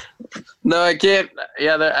 No, I can't.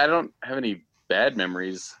 Yeah, I don't have any bad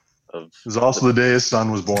memories of. It was also the day his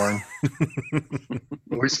son was born.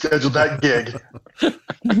 We scheduled that gig.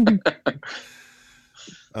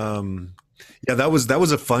 Yeah, that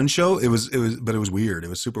was a fun show. It was, but it was weird. It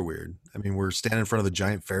was super weird. I mean, we're standing in front of the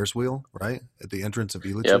giant Ferris wheel, right, at the entrance of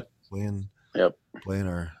Elitch, playing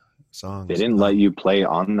our songs. They didn't let you play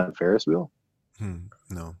on that Ferris wheel?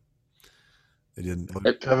 No, they didn't.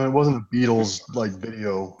 Kevin, it wasn't a Beatles like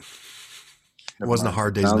video. It wasn't a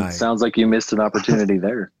Hard Day's Night. Sounds like you missed an opportunity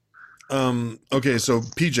there. Okay, so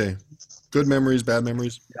PJ, Good memories, bad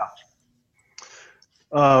memories.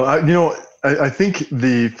 I think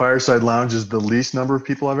the Fireside Lounge is the least number of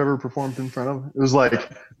people I've ever performed in front of. It was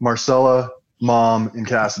like Marcella, Mom, and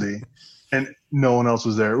Cassidy, and no one else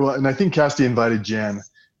was there. Well, and I think Cassidy invited Jen.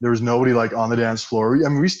 There was nobody like on the dance floor. I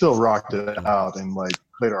mean, we still rocked it out and like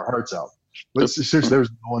played our hearts out. But seriously, there was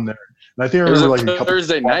no one there. And I think I It was remember a like a couple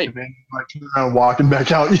Thursday night. in, like turning around and walking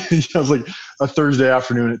back out. It was like a Thursday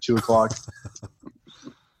afternoon at 2:00.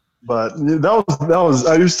 But it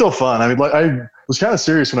was still fun. I mean, like I was kind of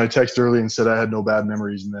serious when I texted early and said I had no bad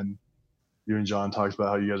memories, and then you and John talked about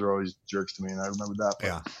how you guys are always jerks to me, and I remember that.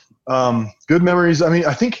 But, Yeah. Good memories. I mean,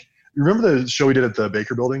 I think you remember the show we did at the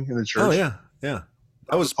Baker Building in the church. Oh yeah, yeah.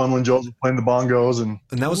 That was fun when Joel was playing the bongos, and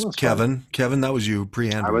that was Kevin. Fun. Kevin, that was you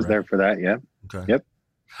pre-Andrew. I was there for that. Yeah. Okay. Yep.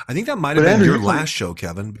 I think that might have been Andrew, your last show,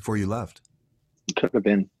 Kevin, before you left. Could have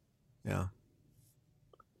been. Yeah.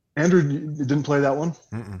 Andrew, you didn't play that one?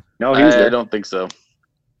 Mm-mm. No, he was there. I don't think so.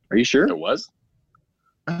 Are you sure? It was?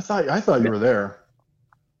 I thought you were there.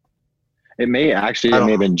 It may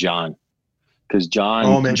have been John, because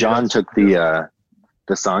John took the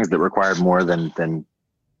songs that required more than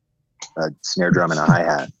a snare drum and a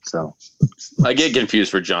hi-hat. So I get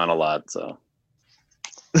confused for John a lot. So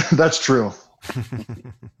that's true.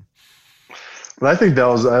 But I think that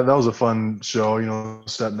was a fun show,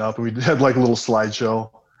 setting up, and we had like a little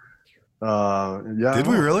slideshow. Yeah. Did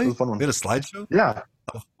we really? It was a fun one. We had a slideshow? Yeah.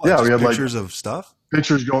 Yeah, we had pictures of stuff.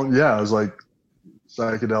 Pictures going. Yeah, it was like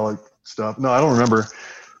psychedelic stuff. No, I don't remember.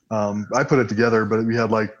 I put it together, but we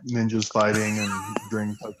had like ninjas fighting and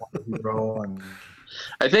during Hero, and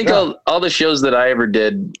I think all the shows that I ever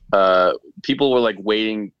did, people were like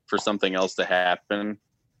waiting for something else to happen.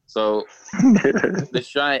 So the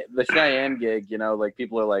Cheyenne gig, like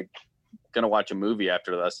people are like gonna watch a movie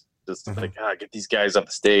after us, just like get these guys up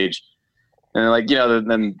the stage, and like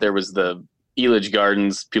then there was the Elitch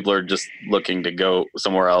Gardens. People are just looking to go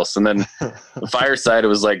somewhere else, and then the Fireside, it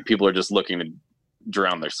was like people are just looking to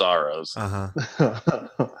drown their sorrows.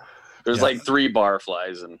 There's like 3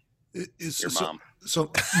 barflies and your mom.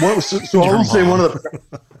 So I would say one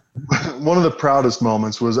of the proudest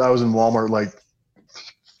moments was I was in Walmart like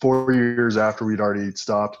 4 years after we'd already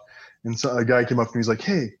stopped, and so a guy came up to me. He's like,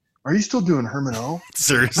 "Hey, are you still doing Herman O?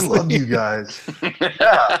 Seriously, I love you guys."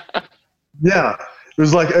 Yeah. It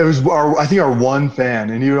was I think our one fan,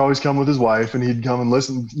 and he would always come with his wife, and he'd come and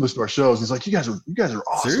listen to our shows. He's like, "You guys are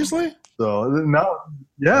awesome." Seriously? So now,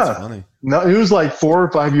 yeah, that's funny. No, it was like 4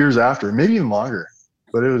 or 5 years after, maybe even longer.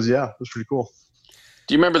 But it was pretty cool.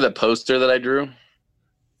 Do you remember the poster that I drew?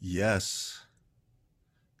 Yes.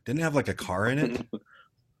 Didn't it have like a car in it?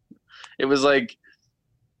 It was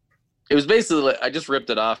basically like, I just ripped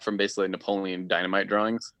it off from basically Napoleon Dynamite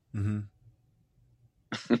drawings. Mm-hmm.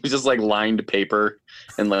 It was just like lined paper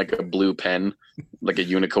and like a blue pen, like a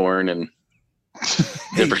unicorn and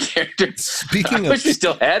different characters. I wish we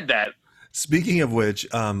still had that. Speaking of which,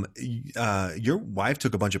 your wife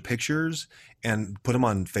took a bunch of pictures and put them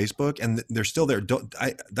on Facebook, and they're still there.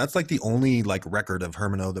 That's like the only like record of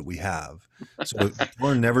Herman O that we have. So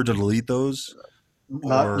we're never to delete those.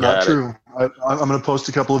 Not true. I'm going to post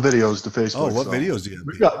a couple of videos to Facebook. Oh, what videos do you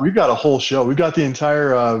have? We've got a whole show. We've got the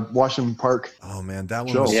entire Washington Park. Oh man, that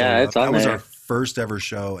one show. was it's on that was there. our first ever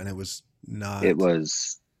show, and it was not. It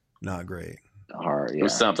was not great. hard. Yeah. It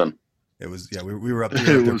was something. It was we were up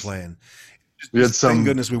there playing. We had some. Thank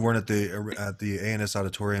goodness we weren't at the ANS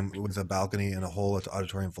auditorium with a balcony and a whole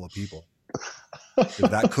auditorium full of people.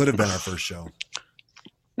 That could have been our first show.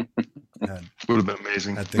 Would have been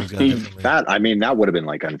amazing. Had things gone differently. That would have been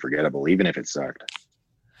like unforgettable, even if it sucked.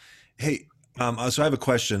 Hey, so I have a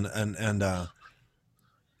question, and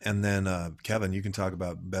then Kevin, you can talk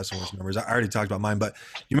about best and worst memories. I already talked about mine, but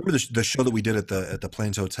you remember the show that we did at the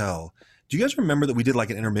Plains Hotel? Do you guys remember that we did like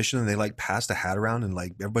an intermission and they like passed a hat around and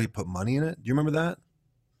like everybody put money in it? Do you remember that?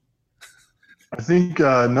 I think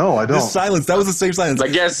no, I don't. This silence. That was the same silence. I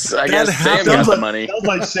guess Sam got the money. Sounds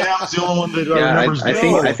like Sam's the only one that remembers.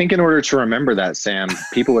 I think in order to remember that, Sam,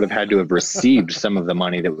 people would have had to have received some of the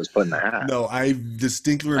money that was put in the hat. No, I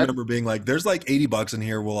distinctly remember being like, "There's like $80 in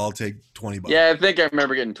here. We'll all take $20." Yeah, I think I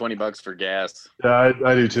remember getting $20 for gas. Yeah,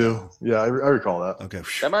 I do too. Yeah, I recall that. Okay.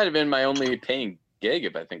 That might have been my only paying gig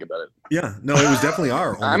if I think about it. Yeah, no, it was definitely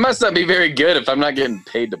our only. I must not be very good if I'm not getting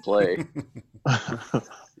paid to play.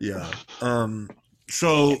 Yeah.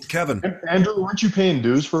 So, Kevin. Andrew, weren't you paying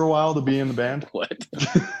dues for a while to be in the band? What?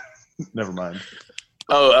 Never mind.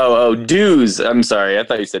 Oh, dues. I'm sorry. I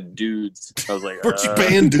thought you said dudes. I was like, Weren't you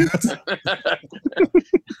paying dudes?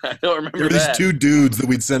 I don't remember There were these that. 2 dudes that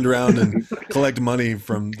we'd send around and collect money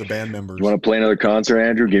from the band members. You want to play another concert,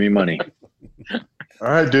 Andrew? Give me money. All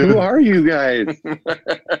right, dude. Who are you guys?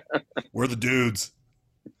 We're the dudes.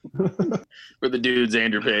 We're the dudes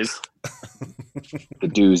Andrew pays. The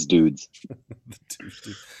dudes. The dudes.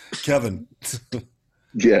 Kevin,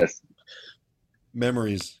 Yes.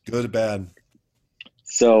 memories, good or bad?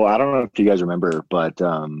 So I don't know if you guys remember, but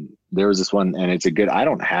there was this one, and it's a good. I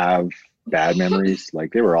don't have bad memories.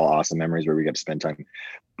 Like, they were all awesome memories where we got to spend time.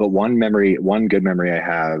 But one good memory I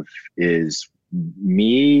have is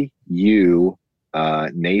me, you,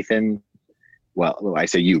 Nathan. Well, I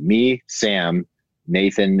say you, me, Sam,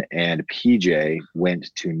 Nathan, and PJ went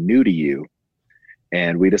to New to You,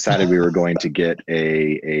 and we decided we were going to get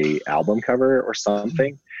a album cover or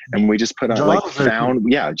something. And we just put on John was there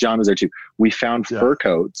too. John was there too. We found Yeah. fur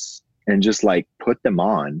coats and just like put them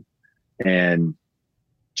on and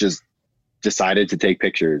just decided to take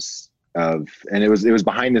pictures of, and it was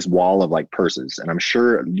behind this wall of like purses. And I'm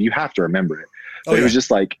sure you have to remember it, but it was just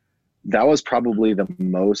like, that was probably the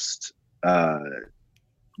most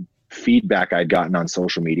feedback I'd gotten on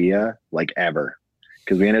social media like ever.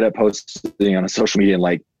 Cause we ended up posting on a social media and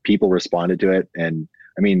like people responded to it. And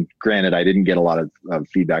I mean, granted, I didn't get a lot of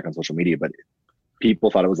feedback on social media, but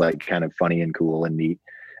people thought it was like kind of funny and cool and neat.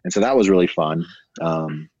 And so that was really fun.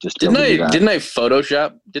 Just to Didn't be able to do that. I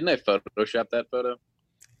Photoshop that photo?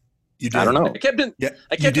 You did. I don't know. I kept Yeah,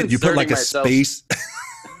 I kept you did. You put like a inserting myself- space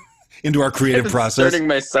into our creative process. Inserting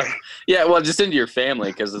myself. Yeah, well, just into your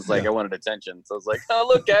family because it's like I wanted attention. So I was like, oh,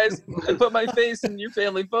 look, guys, I put my face in your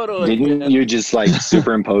family photo. Didn't again. you just like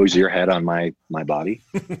superimpose your head on my body?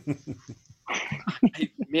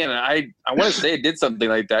 Man, I want to say I did something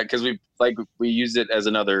like that because we used it as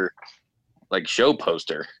another like show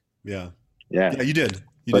poster. Yeah. Yeah. Yeah, you did.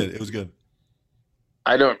 You But- did. It was good.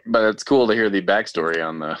 I don't, but it's cool to hear the backstory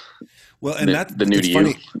on the Well, and the new it's to funny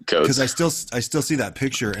you codes. because I still see that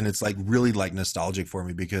picture and it's like really like nostalgic for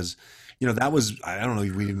me because that was, I don't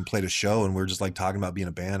know, we even played a show and we're just like talking about being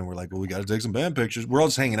a band and we're like, well, we got to take some band pictures. We're all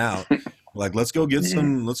just hanging out. We're like, let's go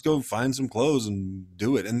let's go find some clothes and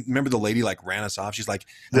do it. And remember the lady like ran us off. She's like,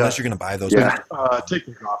 unless you're going to buy those, Yeah. Take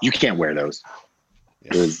them off. You can't wear those.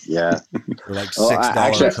 It was, yeah. they're like Oh, $6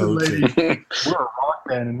 actually- coats. Lady, we're a rock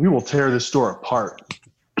band and we will tear this store apart.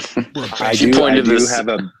 I She do pointed this- have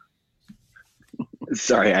a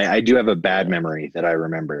sorry, I do have a bad memory that I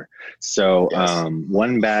remember. So Yes.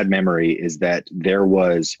 one bad memory is that there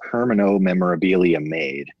was Hermano memorabilia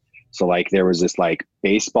made. So like there was this like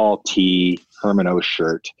baseball tee Hermano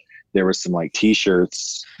shirt. There was some like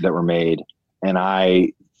t-shirts that were made, and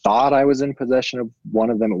I thought I was in possession of one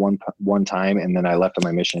of them at one time, and then I left on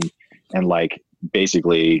my mission, and like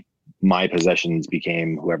basically my possessions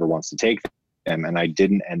became whoever wants to take them, and I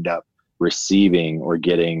didn't end up receiving or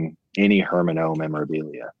getting any Hermano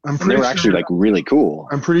memorabilia. I'm And they pretty were actually sure, like really cool.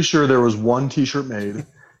 I'm pretty sure there was one T-shirt made,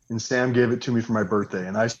 and Sam gave it to me for my birthday,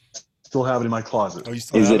 and I still have it in my closet. Oh, you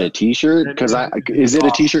still Is have it a t-shirt? Because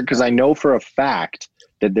I know for a fact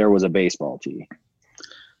that there was a baseball tee.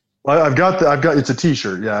 I've got it's a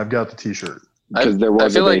T-shirt. Yeah, I've got the T-shirt. Because there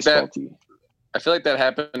was I feel a like baseball that- tee. I feel like that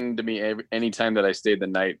happened to me any time that I stayed the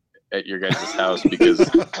night at your guys' house because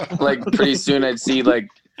like pretty soon I'd see like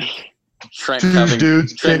Trent Two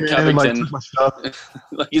dudes Trent came in and like Covington, took my stuff.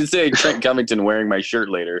 like you say Trent Covington wearing my shirt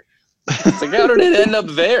later. It's like, how did it end up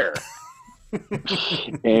there?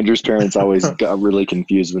 Andrew's parents always got really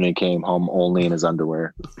confused when he came home only in his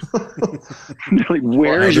underwear. They're like,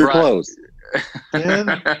 where's your Right. clothes? And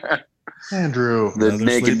Andrew. The Another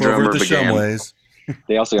naked sleepover drummer at the began. Shumways.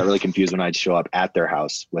 They also got really confused when I'd show up at their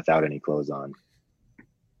house without any clothes on.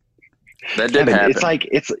 That did Kevin, happen. It's like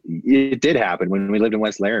it did happen when we lived in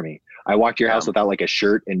West Laramie. I walked to your house without like a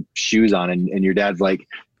shirt and shoes on, and your dad's like,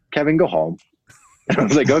 "Kevin, go home." And I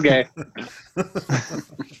was like, "Okay."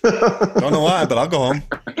 Don't know why, but I'll go home.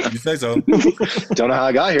 You say so. Don't know how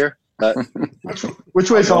I got here, but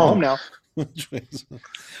Which way's go home? now.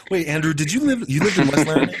 Wait, Andrew, did you lived in West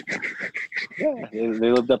Laramie? Yeah, they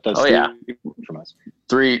lived up the Oh, yeah. street from us.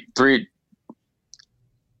 3, 2,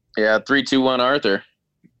 1, Arthur.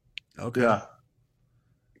 Okay. Yeah.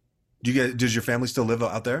 Does your family still live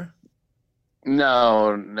out there?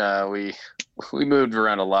 No, we moved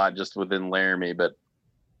around a lot just within Laramie, but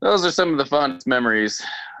those are some of the fondest memories.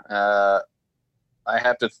 I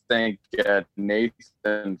have to thank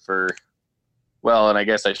Nathan for, well, and I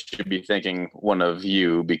guess I should be thanking one of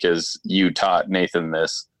you because you taught Nathan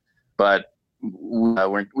this, but we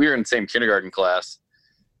were in the same kindergarten class,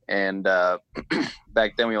 and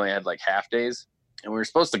back then we only had like half days, and we were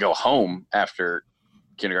supposed to go home after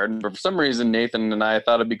kindergarten, but for some reason Nathan and I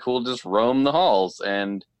thought it'd be cool to just roam the halls,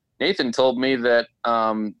 and Nathan told me that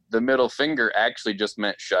the middle finger actually just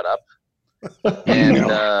meant shut up, And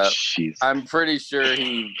Jeez. I'm pretty sure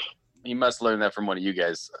he must learn that from one of you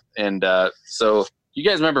guys. And so you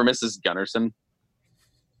guys remember Mrs. Gunnarsson?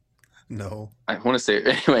 No. I want to say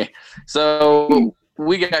anyway. So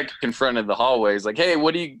we got confronted in the hallways, like, "Hey,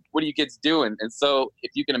 what are you kids doing?" And so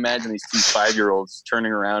if you can imagine these two 5-year-olds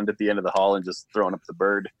turning around at the end of the hall and just throwing up the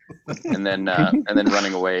bird, and then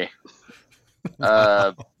running away.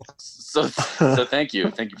 So thank you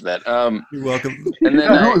for that. You're welcome. And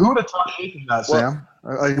then Yeah, who would have taught Nathan that, Sam?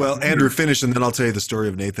 Well, Andrew, finish, and then I'll tell you the story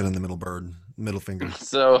of Nathan and the middle finger.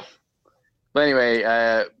 So, but anyway,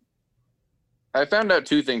 I found out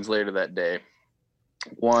 2 things later that day.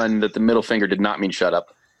 1, that the middle finger did not mean shut up,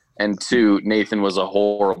 and 2, Nathan was a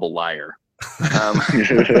horrible liar.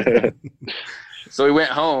 So we went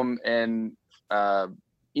home, and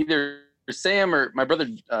either Sam or my brother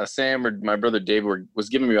David was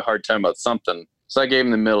giving me a hard time about something. So I gave him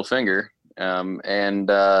the middle finger, and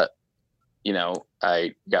I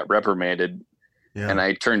got reprimanded. Yeah. And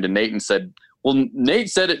I turned to Nate and said, "Well, Nate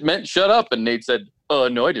said it meant shut up," and Nate said,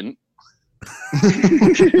 "No, I didn't."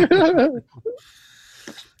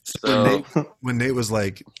 So when Nate was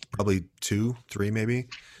like probably 2, 3 maybe,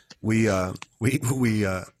 we and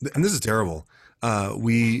this is terrible.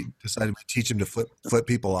 We decided to teach him to flip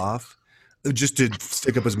people off, just to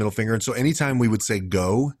stick up his middle finger. And so anytime we would say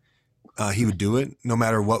go, he would do it no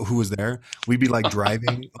matter who was there. We'd be like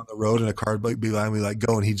driving on the road and a car would be behind, we like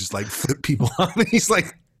go, and he'd just like flip people off. And he's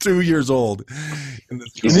like 2 years old. And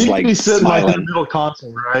He's He'd like be sitting like in the smiling. middle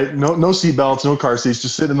console, right? No seat belts, no car seats,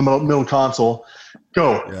 just sitting in the middle console.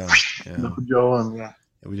 Go. Yeah. Go and Yeah,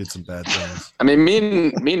 we did some bad things. I mean, me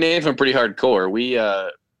and Nathan are pretty hardcore. We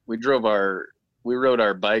rode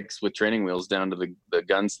our bikes with training wheels down to the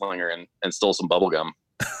gunslinger and stole some bubble gum.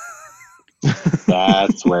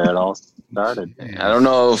 That's where it all started. I don't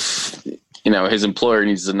know if his employer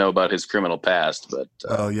needs to know about his criminal past, but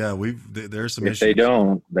Oh yeah, there's some If issues. they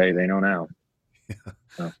don't, they know now.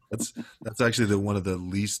 That's actually one of the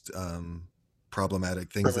least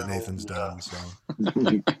problematic things that Nathan's done. So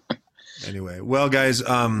anyway, well, guys,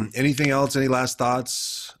 anything else? Any last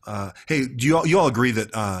thoughts? Hey, do you all agree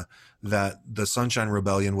that that the Sunshine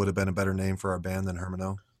Rebellion would have been a better name for our band than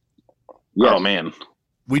Hermano? Yeah. oh man,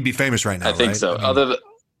 We'd be famous right now. I think right? so. I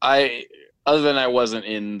mean, Other than I wasn't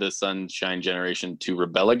in the Sunshine Generation to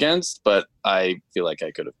rebel against, but I feel like I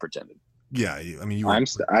could have pretended. yeah, you were,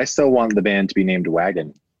 I still want the band to be named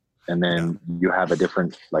Wagon, and then you have a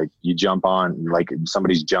different, like, you jump on, like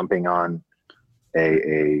somebody's jumping on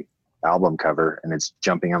a album cover, and it's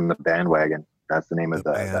jumping on the bandwagon. That's the name of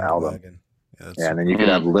the album. bandwagon. Yeah, Yeah, and then you could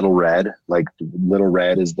have Little Red. Like Little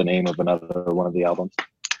Red is the name of another one of the albums.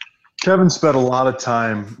 Kevin spent a lot of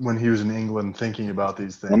time when he was in England thinking about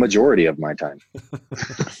these things. A majority of my time.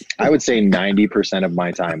 I would say 90% of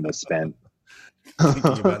my time was spent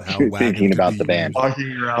thinking about how Wagon thinking could about be the band.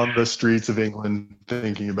 Walking around the streets of England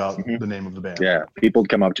thinking about the name of the band. Yeah, people would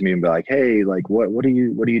come up to me and be like, "Hey, like, what do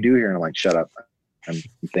you do here?" And I'm like, "Shut up, I'm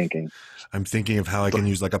thinking." I'm thinking of how I can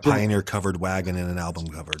use like a Pioneer covered wagon in an album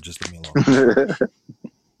cover. Just leave me alone.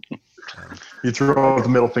 You throw out the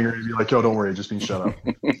middle finger and be like, "Yo, don't worry, just being shut up."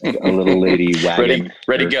 A little lady wagon.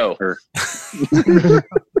 Ready, go.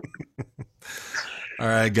 All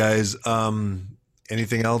right, guys.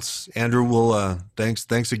 Anything else? Andrew,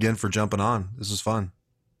 thanks again for jumping on. This was fun.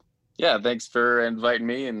 Yeah, thanks for inviting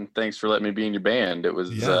me, and thanks for letting me be in your band. It was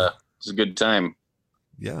Yeah. it was a good time.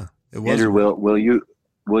 Yeah, it was. Andrew,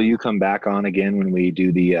 will you come back on again when we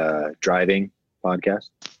do the driving podcast?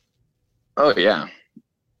 Oh yeah,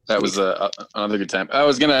 that was another good time. I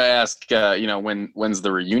was gonna ask, when's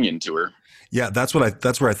the reunion tour? Yeah, that's where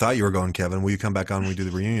I thought you were going, Kevin. Will you come back on when we do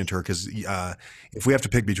the reunion tour? Because if we have to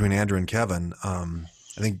pick between Andrew and Kevin, I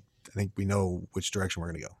think we know which direction we're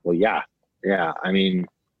going to go. Well, yeah. I mean,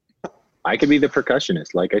 I could be the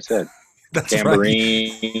percussionist, like I said. That's right.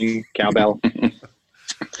 Tambourine, cowbell.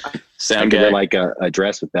 I Sound could guy. wear like a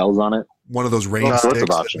dress with bells on it. One of those rain All sorts of sticks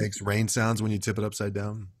that options. makes rain sounds when you tip it upside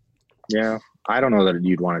down. Yeah, I don't know that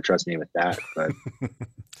you'd want to trust me with that, but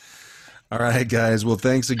All right, guys. Well,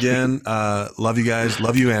 thanks again. Love you guys.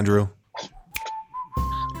 Love you, Andrew.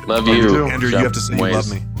 Love you you, too. Andrew, you have to say you love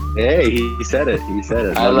me. hey, he said it. He said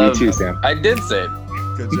it. I Love you too, Sam. I did say it.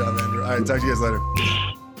 Good job, Andrew. All right, talk to you guys later.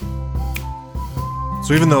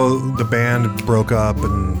 So even though the band broke up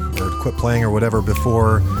or quit playing or whatever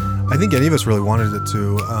before, I think any of us really wanted it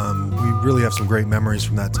to. We really have some great memories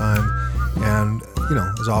from that time. And,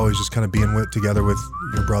 as always, just kind of being together with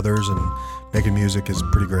your brothers and making music is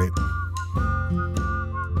pretty great.